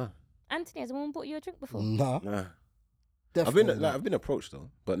 Nah. Anthony, has a woman bought you a drink before? Nah. Nah. Definitely. I've been approached though,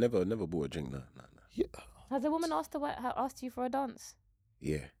 but never bought a drink. Nah. Has a woman asked you for a dance?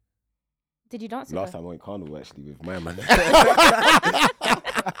 Yeah. Did you dance with Last her? time I went carnival actually with my man.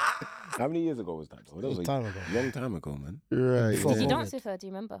 How many years ago was that? Though? That was a Time ago. long time ago, man. Right. Before Did you COVID. dance with her? Do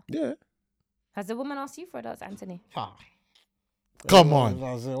you remember? Yeah. Has a woman asked you for a dance, Anthony? Ah. Come on.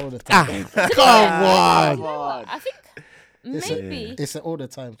 That's all the time. Come on. You know what? I think It's maybe. It's all the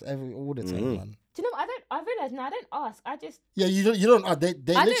time. All the time, man. Do you know what? I realised. No, I don't ask. I just. Yeah, you don't.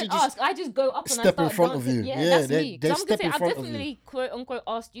 They I literally don't just ask. I just go up and I step start in front of dancing. you. Yeah, Yeah, that's they- me. they 'Cause I'm step gonna in say, I've front of you. definitely quote unquote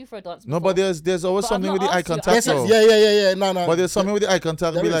asked you for a dance. No, before. but there's always But I've something not with the eye asked you. contact. Yes, though. yeah. No. But there's something with the eye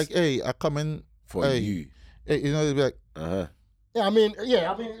contact. There Be is. like, hey, I come in For hey, you. Hey, you know, they'd be like, Yeah, I mean,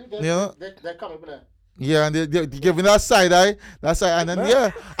 know? they're coming, but yeah, and they give me that side eye,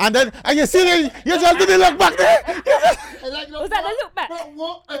 and then and you see it, you just do the look back there. Was that the look back?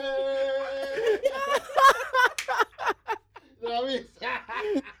 What? You know what I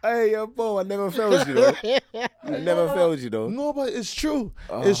mean? Hey, yo, Bo, I never failed you, though. I never failed you, though. No, but it's true.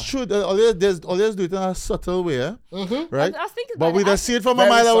 It's true. Always do it in a subtle way, right? I was thinking But about we it. just see it from a Very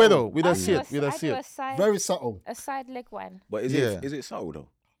mile away, subtle. though. We just see it. We just see it. Very subtle. A side leg one. But is Yeah. it subtle, though?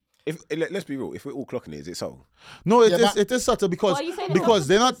 Let's be real. If we're all clocking it, is it subtle? No, Yeah, but- it is subtle because Well, you saying it's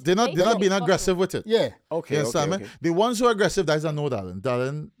they're subtle not because they being don't aggressive with it. Yeah. Okay, You understand me? The ones who are aggressive, that's a no, darling.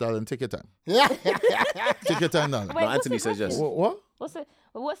 Darling, take your time. Yeah. Take your time, darling. Wait, No, Anthony what's says yes. What?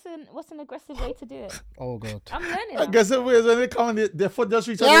 What's an aggressive way to do it? Oh God. I'm learning. now. Aggressive ways when they come and their foot just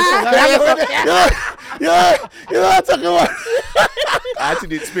reach out. Yeah. You know what I'm talking about? I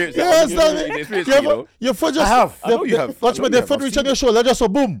actually experienced You that. understand me? You know? Your foot just. I have. I know you have. Watch I know me, you their have. foot I've reach seen on your shoulder, just so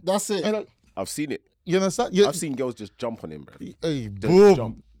boom. That's it. And, I've seen it. you understand? I've seen girls just jump on him, bro. Hey, Just boom.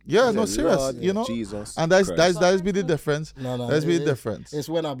 jump. Yeah, Say, no, serious. Lord, You know, Jesus and that's Christ. be the difference. No. That's be the difference. It's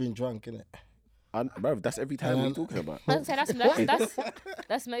when I've been drunk, innit? Bro, that's every time we're talking about. I was gonna say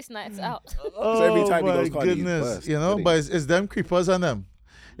that's most nights out. So every time he my goes, Cardi, he's goodness, burst, you know. isn't But it's them creepers on them.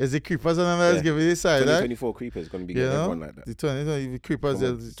 It's the creepers on them that's Yeah. giving this side, right? 2024 Creeper is going to be You getting know, everyone like that. the 2020 creepers,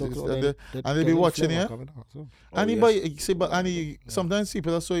 Come on. and they be watching here. Coming out, so. Anybody, yes. you see, but sometimes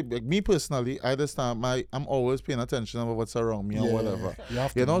people are so. Like me personally, I understand. I'm always paying attention about what's around me or Yeah, whatever. you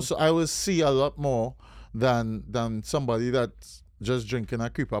have to, You know, man. so I will see a lot more than somebody that's just drinking a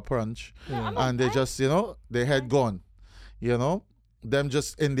creeper punch, and they just, you know, their head gone. You know, them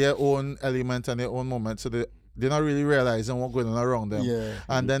just in their own element and their own moment, so they're not really realizing what's going on around them. Yeah.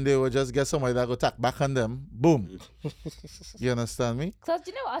 And then they will just get somebody that go tack back on them. Boom. You understand me? Because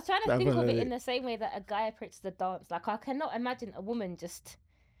you know, what? I was trying to think of it Definitely. in the same way that a guy approaches the dance. Like I cannot imagine a woman just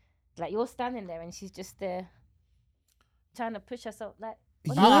like you're standing there and she's just there trying to push herself. Like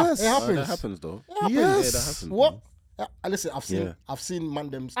what the- Yes. It happens. That happens, though. Yes. Yeah, that happens. What? Listen, I've seen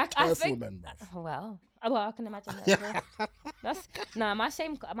mandem's I turf think- women, bruv. Oh, wow. Oh, well, I can imagine that. as well. That's my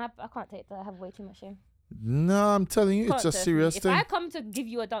shame. I can't take that. I have way too much shame. No, I'm telling you, it's Can't a test serious me. If thing. I come to give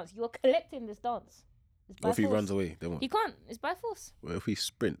you a dance, you're collecting this dance. It's by What if he force. runs away? Then what? He can't. It's by force. What if we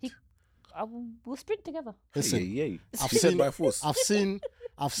sprint? We'll sprint together. Listen, Yeah. I've He said seen by force. I've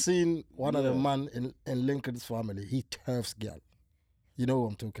seen one of the man in Lincoln's family. He turfs girl. You know what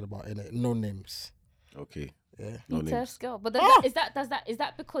I'm talking about, innit? No names. Okay. Yeah. No He names. turfs girl. But is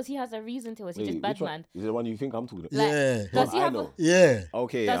that because he has a reason to, or is he just Wait, bad which one? man? Is it the one you think I'm talking about? Like, Yeah. Does he I have know. Yeah.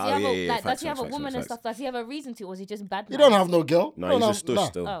 Okay. Does he have yeah. does Facts, he have a facts, woman facts, and facts. stuff? Does he have a reason to, or is he just bad He man? don't have no girl. No, Don't he's have- just stush nah.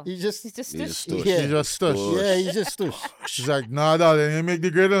 still. Oh. He's just He's just stush. stush. Yeah. She just stush. yeah. He's just stush. She's like, nah, darling, you make the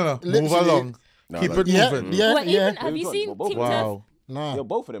grade now. Move Literally. along. Nah, Keep like- it Yeah. moving. Yeah. Well, Yeah. even have you Well, seen both Team of them. Turf? Wow. Nah. Yo,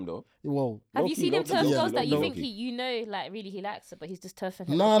 both of them though. Whoa. Have you Low-key, seen him low-key, turf yeah, girls that you low-key. think you know, like really he likes her, but he's just turfing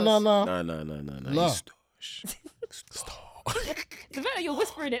her? No. because- Nah. Nah. He's stush. The better you're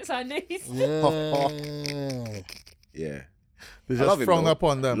whispering it, so I know he's. Yeah. Yeah. They I just love him, frown though.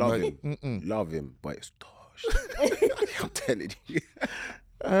 upon them. Love Like, him. Love him, but it's stush. I'm telling you.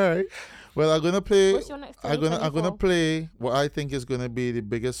 all right. Well, I'm gonna play. What's your next I'm gonna 2024? play what I think is gonna be the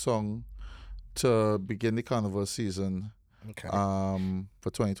biggest song to begin the carnival season. Okay. For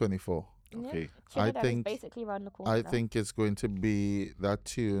 2024. Okay. I Trinidad is think- basically around the corner. I now. think it's going to be that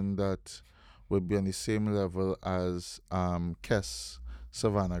tune that will be on the same level as Kess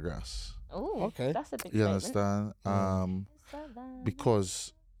Savannah Grass. Oh, Okay. that's a big You statement. understand? Savannah.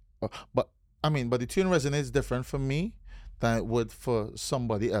 Because, but the tune resonates different for me than it would for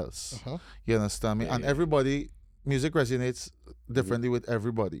somebody else. Uh-huh. You understand me? Yeah, And yeah. everybody, music resonates differently with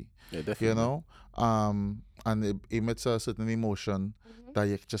everybody. Yeah, definitely. You know, and it emits a certain emotion that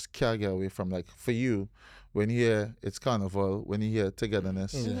you just can't get away from. Like for you, when you hear it's carnival, when you hear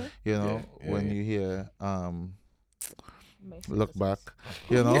togetherness, you know, Yeah, when yeah. you hear Most look of back, us.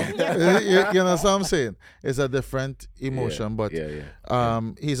 you know, you know what I'm saying? It's a different emotion, but yeah.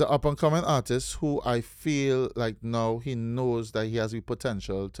 he's an up and coming artist who I feel like now he knows that he has the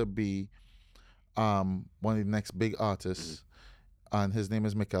potential to be one of the next big artists, and his name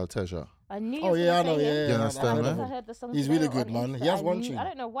is Michael Teja. I knew you Oh, was yeah, I gonna know, say him. yeah, You understand, I man? heard the song He's today really good, on man. He Insta. has one I knew- tune. I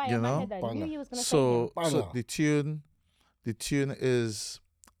don't know why You in my know? head I knew Banger. you was gonna say So Banger. the tune is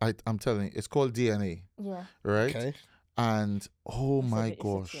I'm telling you, it's called DNA, him. Yeah. right? Okay. And oh That's a my bit sexy.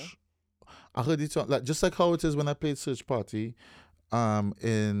 gosh, I heard it like just like how it is when I played Search Party,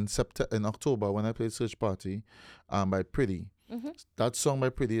 in October when I played Search Party, by Pretty. That song by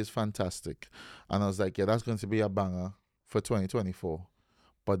Pretty is fantastic, and I was like, yeah, that's going to be a banger for 2024.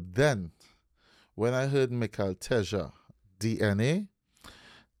 But then, when I heard Michael Teja, DNA,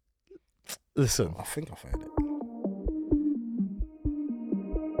 listen. I think I've heard it.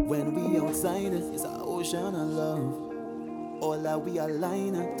 When we outside, it's an ocean of love. All that we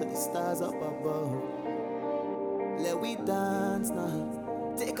align to the stars up above. Let we dance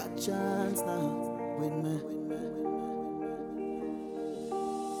now, take a chance now with me.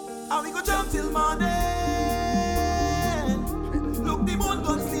 And we go jump till morning. Look, the moon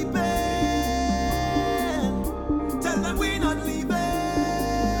gone sleeping. Tell them we not leaving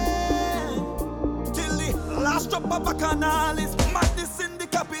till the last drop of a canal is madness in the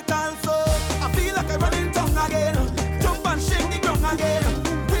capital. So I feel like I run in tongue again. Jump and shake the ground again.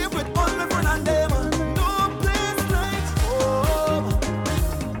 Wave with all my friends and them. No place like home.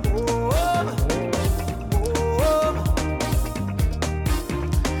 Home. Home.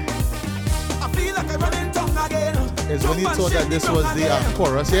 I feel like I run in tongue again. Is when you thought that this was the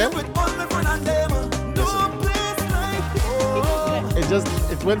chorus, yeah?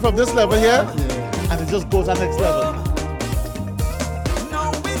 It went from this level here, and it just goes to the next level.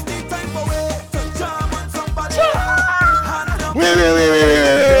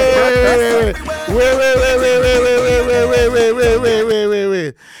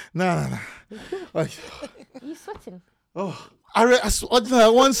 Wait. Nah. You sweating? Oh,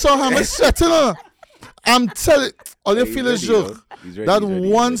 one song I'm sweating on. I'm telling all you feel is joke. That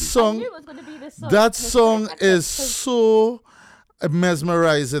one song, I knew it was gonna be this song. that song is so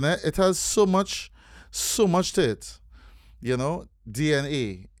mesmerizing. It has so much to it. You know,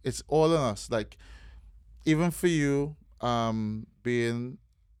 DNA. It's all on us. Like, even for you, being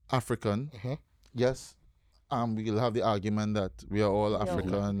African, yes, we'll have the argument that we are all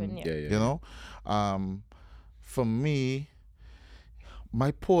African. You know, for me,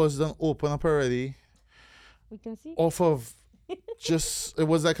 my pores don't open up already. We can see. Off of just, it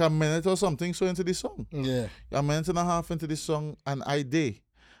was like a minute or something so into the song. Yeah. A minute and a half into the song, and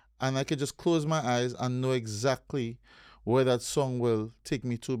and I could just close my eyes and know exactly where that song will take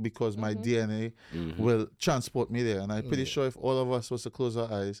me to, because my DNA will transport me there. And I'm pretty sure if all of us was to close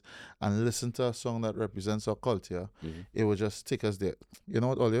our eyes and listen to a song that represents our culture, it would just take us there. You know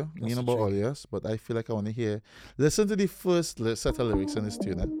what, Olio? You know about Olios, but I feel like I want to listen to the first set of lyrics in this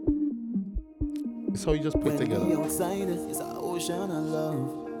tune. It's how you just put together. When we outside, it's an ocean of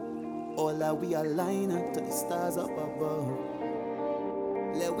love. All that we align to the stars up above.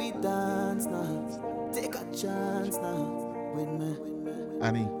 Let we dance now, take a chance now with me.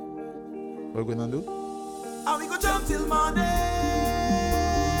 Annie, what we gonna do? And we go jump till morning.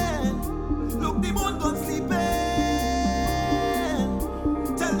 Look, the moon gone sleeping.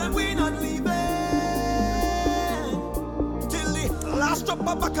 Tell them we not leaving till the last drop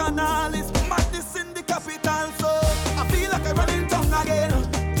of a canal is madness in the capital. So I feel like I run in tongue again.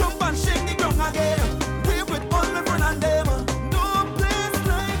 Jump and shake the ground again. Wave with all my friends and them. No place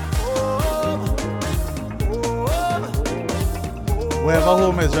like home. Home. Wherever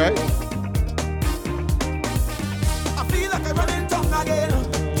home is, right? I feel like I run in tongue again.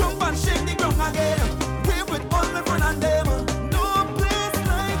 Jump and shake the ground again. Wave with all my friends and them. No place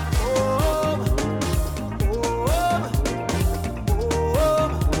like home.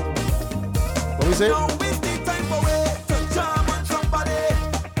 Home. What we say? Don't waste the time for it to jam on somebody.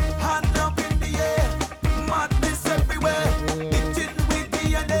 Hand up in the air. Madness everywhere. Itching with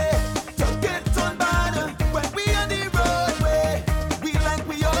DNA. To get on bad when we on the roadway. We like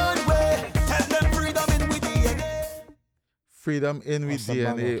we own way. Tell them freedom in with DNA. Freedom in with That's a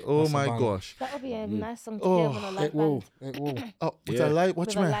banger. DNA. Oh That's a my banger. gosh. That would be a nice song to hear on a live It will. band. It will. Oh, with Yeah. a live, watch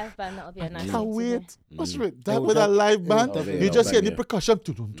With a me. live band, that would be a nice Can't song to hear. wait. Watch me. That would with a def- live it band, would you just hear the yeah. percussion.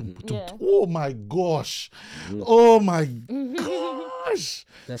 Yeah. Oh my gosh. Oh my gosh.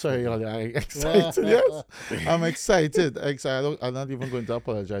 Sorry, Ollie, I'm excited. Yes. I'm excited. I'm not even going to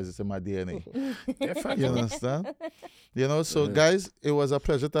apologize. It's in my DNA. You understand? You know, so guys, it was a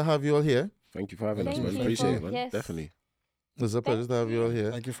pleasure to have you all here. Thank you for having us, Thank man. you Appreciate it, for- man. yes. Definitely. It was a pleasure to have you all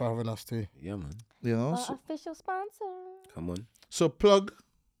here. Thank you for having us too. Yeah, man. You know, Our so, official sponsor. Come on. so plug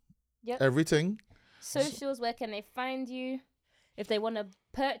Yep. everything. Socials, where can they find you? If they want to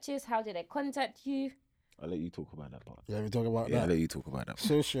purchase, how do they contact you? I'll let you talk about that part. Yeah, we talk about Yeah, I'll that. let you talk about that part.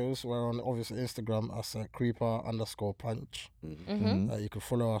 Socials, we're on obviously Instagram as Creepa_punch. You can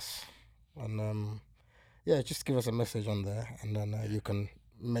follow us and yeah, just give us a message on there, and then you can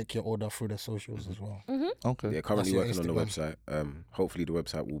make your order through the socials as well. Okay. Yeah, currently That's working your on the website. Hopefully the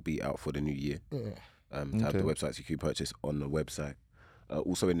website will be out for the new year. To have the Okay. websites you can purchase on the website.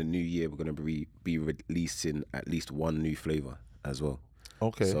 Also in the new year, we're going to be releasing at least one new flavor as well.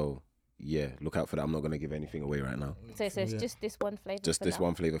 Okay. So yeah, look out for that. I'm not going to give anything away right now. So it's just this one flavour. Just for this now.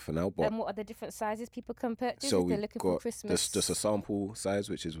 one flavor for now. But And what are the different sizes people can purchase so if they're we've looking for got Christmas? just a sample size,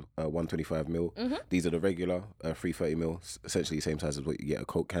 which is 125 mil. Mm-hmm. These are the regular 330 mil, essentially the same size as what you get a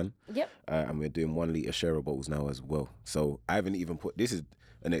Coke can. Yep. And we're doing 1 litre sharer bottles now as well. So I haven't even put, this is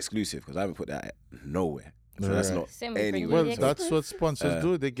an exclusive because I haven't put that nowhere. So that's Right. not Same with bringing anywhere. Well, the that's what sponsors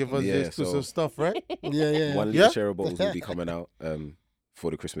do. They give us the yeah, exclusive so- stuff, right? Yeah. 1 litre Yeah. sharer bottles will be coming out for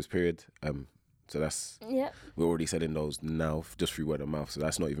the Christmas period. So that's, Yep. we're already selling those now just through word of mouth. So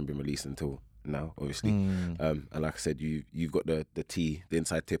that's not even been released until now, obviously. And like I said, you've got the tea, the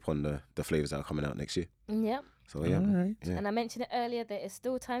inside tip on the flavors that are coming out next year. Yep. So yeah, Alright. yeah. And I mentioned it earlier, there is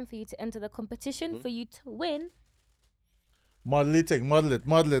still time for you to enter the competition for you to win. Model it.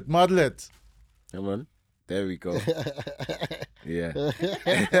 Come on, there we go. Yeah,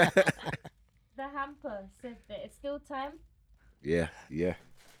 The hamper said there is still time. yeah.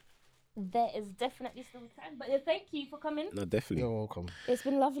 There is definitely still time. But thank you for coming. No, definitely. You're welcome. It's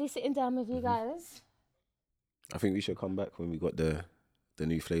been lovely sitting down with you guys. I think we should come back when we got the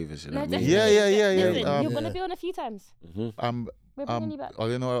new flavors. You know No, what I mean? definitely. Yeah. Listen, Yeah. you're going to be on a few times. We're bringing you back. All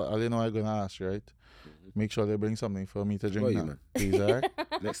you know I'm gonna ask, right? Make sure they bring something for me to drink Got you, now. man. Please, alright?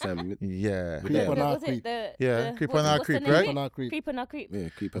 Next time, Yeah. We're there. Creep on our Was it creep. Yeah, creep on our what's the creep, name? right? Creep on our creep. Creep on our creep. yeah,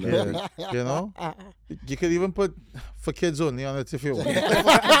 keep an eye. Yeah. You know? You could even put for kids only on it if you want.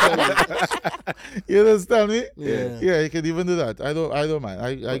 You understand me? Yeah. You can even do that. I don't mind.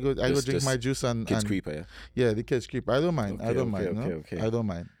 I go Just- drink just my juice and Kids and- creeper, yeah. Yeah, the kids creep. I don't mind. I Okay, don't okay, mind. okay, no? okay. I don't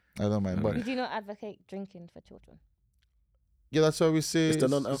mind. But You do not advocate drinking for children. yeah, that's why we say It's the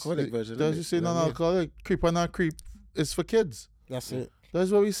non-alcoholic version, Does isn't you it? say You know what I mean? non-alcoholic? Creep or not creep is for kids. That's it.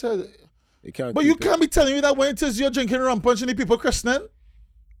 That's what we said. You can't. But you keep it. can't be telling me that when it is you're drinking rum punch and the people christening.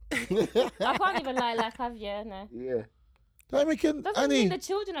 I can't even lie like I've, no. Yeah. That making Doesn't mean Annie. the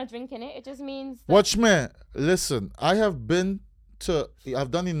children are drinking it. It just means that Watch me. Listen, I've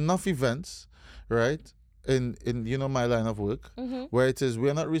done enough events, right? In my line of work, where it is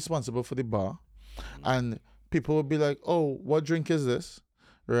we're not responsible for the bar, and people will be like, "Oh, what drink is this?"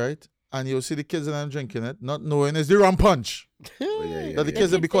 Right? And you'll see the kids and I'm drinking it, not knowing it's the rum punch. Oh, yeah. That the yeah.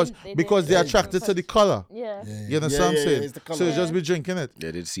 kids are kids because they they're drink attracted rum to the punch. color. yeah. You understand what I'm saying? it's the So colour. you just be drinking it.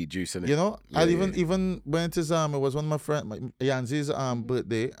 Yeah, they see juice in it. You know, Yeah, and yeah. even when it is it was one of my friend Yanzi's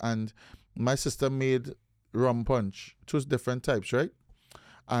birthday, and my sister made rum punch, two different types, right?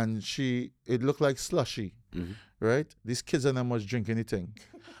 And it looked like slushy, right? These kids and them was drinking the thing,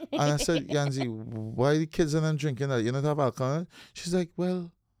 and I said, Yanzi, why the kids and them drinking that? You don't have alcohol in it? She's like,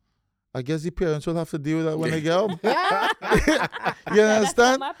 well, I guess the parents will have to deal with that when they get home. You That's not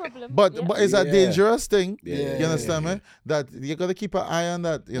understand? my problem. But Yeah. but it's a Yeah. dangerous thing. Yeah, You understand me? That you gotta keep an eye on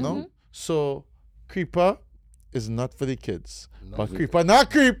that, you know? So creeper is not for the kids. But creeper not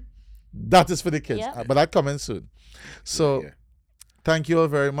creep, that is for the kids. Yeah. But that coming soon. So Yeah. thank you all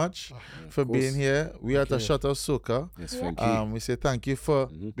very much for course. being here. We are at a shot of soca. Yes, Yeah. thank you. We say thank you for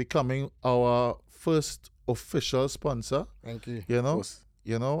becoming our first official sponsor. Thank you. You Of know? course.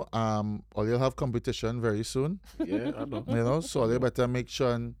 Or you'll have competition very soon. Yeah, I know. You know, so you better make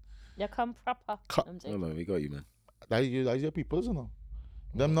sure and You come proper. Cut. I'm No, joking. no, we got you, man. that's your people, you know.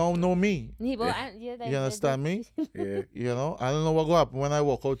 Them now know me. Yeah, well, yeah, You understand me? Yeah. You know, I don't know what go happen when I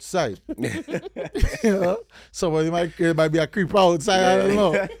walk outside. You know, somebody it might be a creeper outside. I don't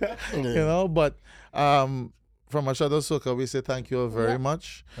know. You know, but from a Shadow Soca, we say thank you all very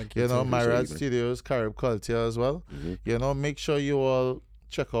much. Thank You know, too. Myrad Appreciate it, man. Studios, Carib Culture as well. You know, make sure you all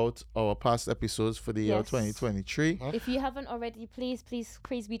check out our past episodes for the year Yes. 2023. If you haven't already, please,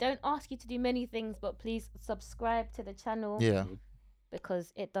 we don't ask you to do many things, but please subscribe to the channel Yeah,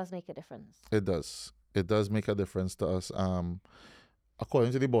 because it does make a difference. it does. It does make a difference to us.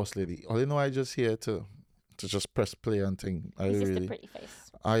 According to the boss lady, all you know, I just here to just press play and thing. It's just a pretty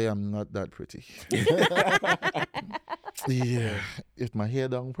face. I am not that pretty. Yeah, if my hair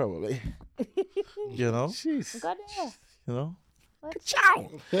down, probably. You know, Got it. you know, What?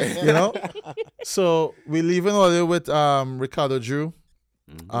 you know. So we're leaving all here with Ricardo Drew,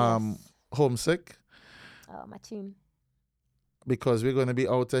 Homesick, Oh, my tune. because we're going to be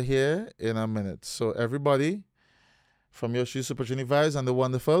out of here in a minute. So everybody, from your shoe Super Trini Vibes and the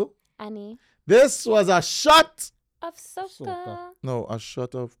wonderful, Annie this was a shot. of Soca. No, a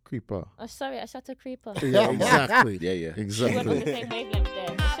shot of Creeper. Oh, sorry, I shot a creeper. Yeah, exactly. Yeah, yeah. We went on the Exactly. same wavelength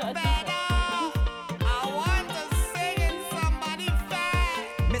there. I shot a creeper. I want to sing in somebody's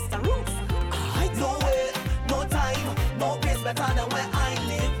face. better than where I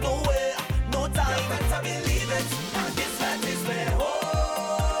live. No way, no time. You better believe it. This flat is my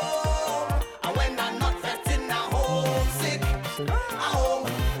home. And when I'm not fetting, I'm homesick. At home,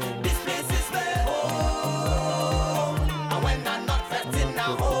 this place is my home. And when I'm not fetting,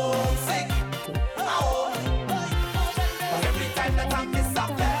 I'm homesick.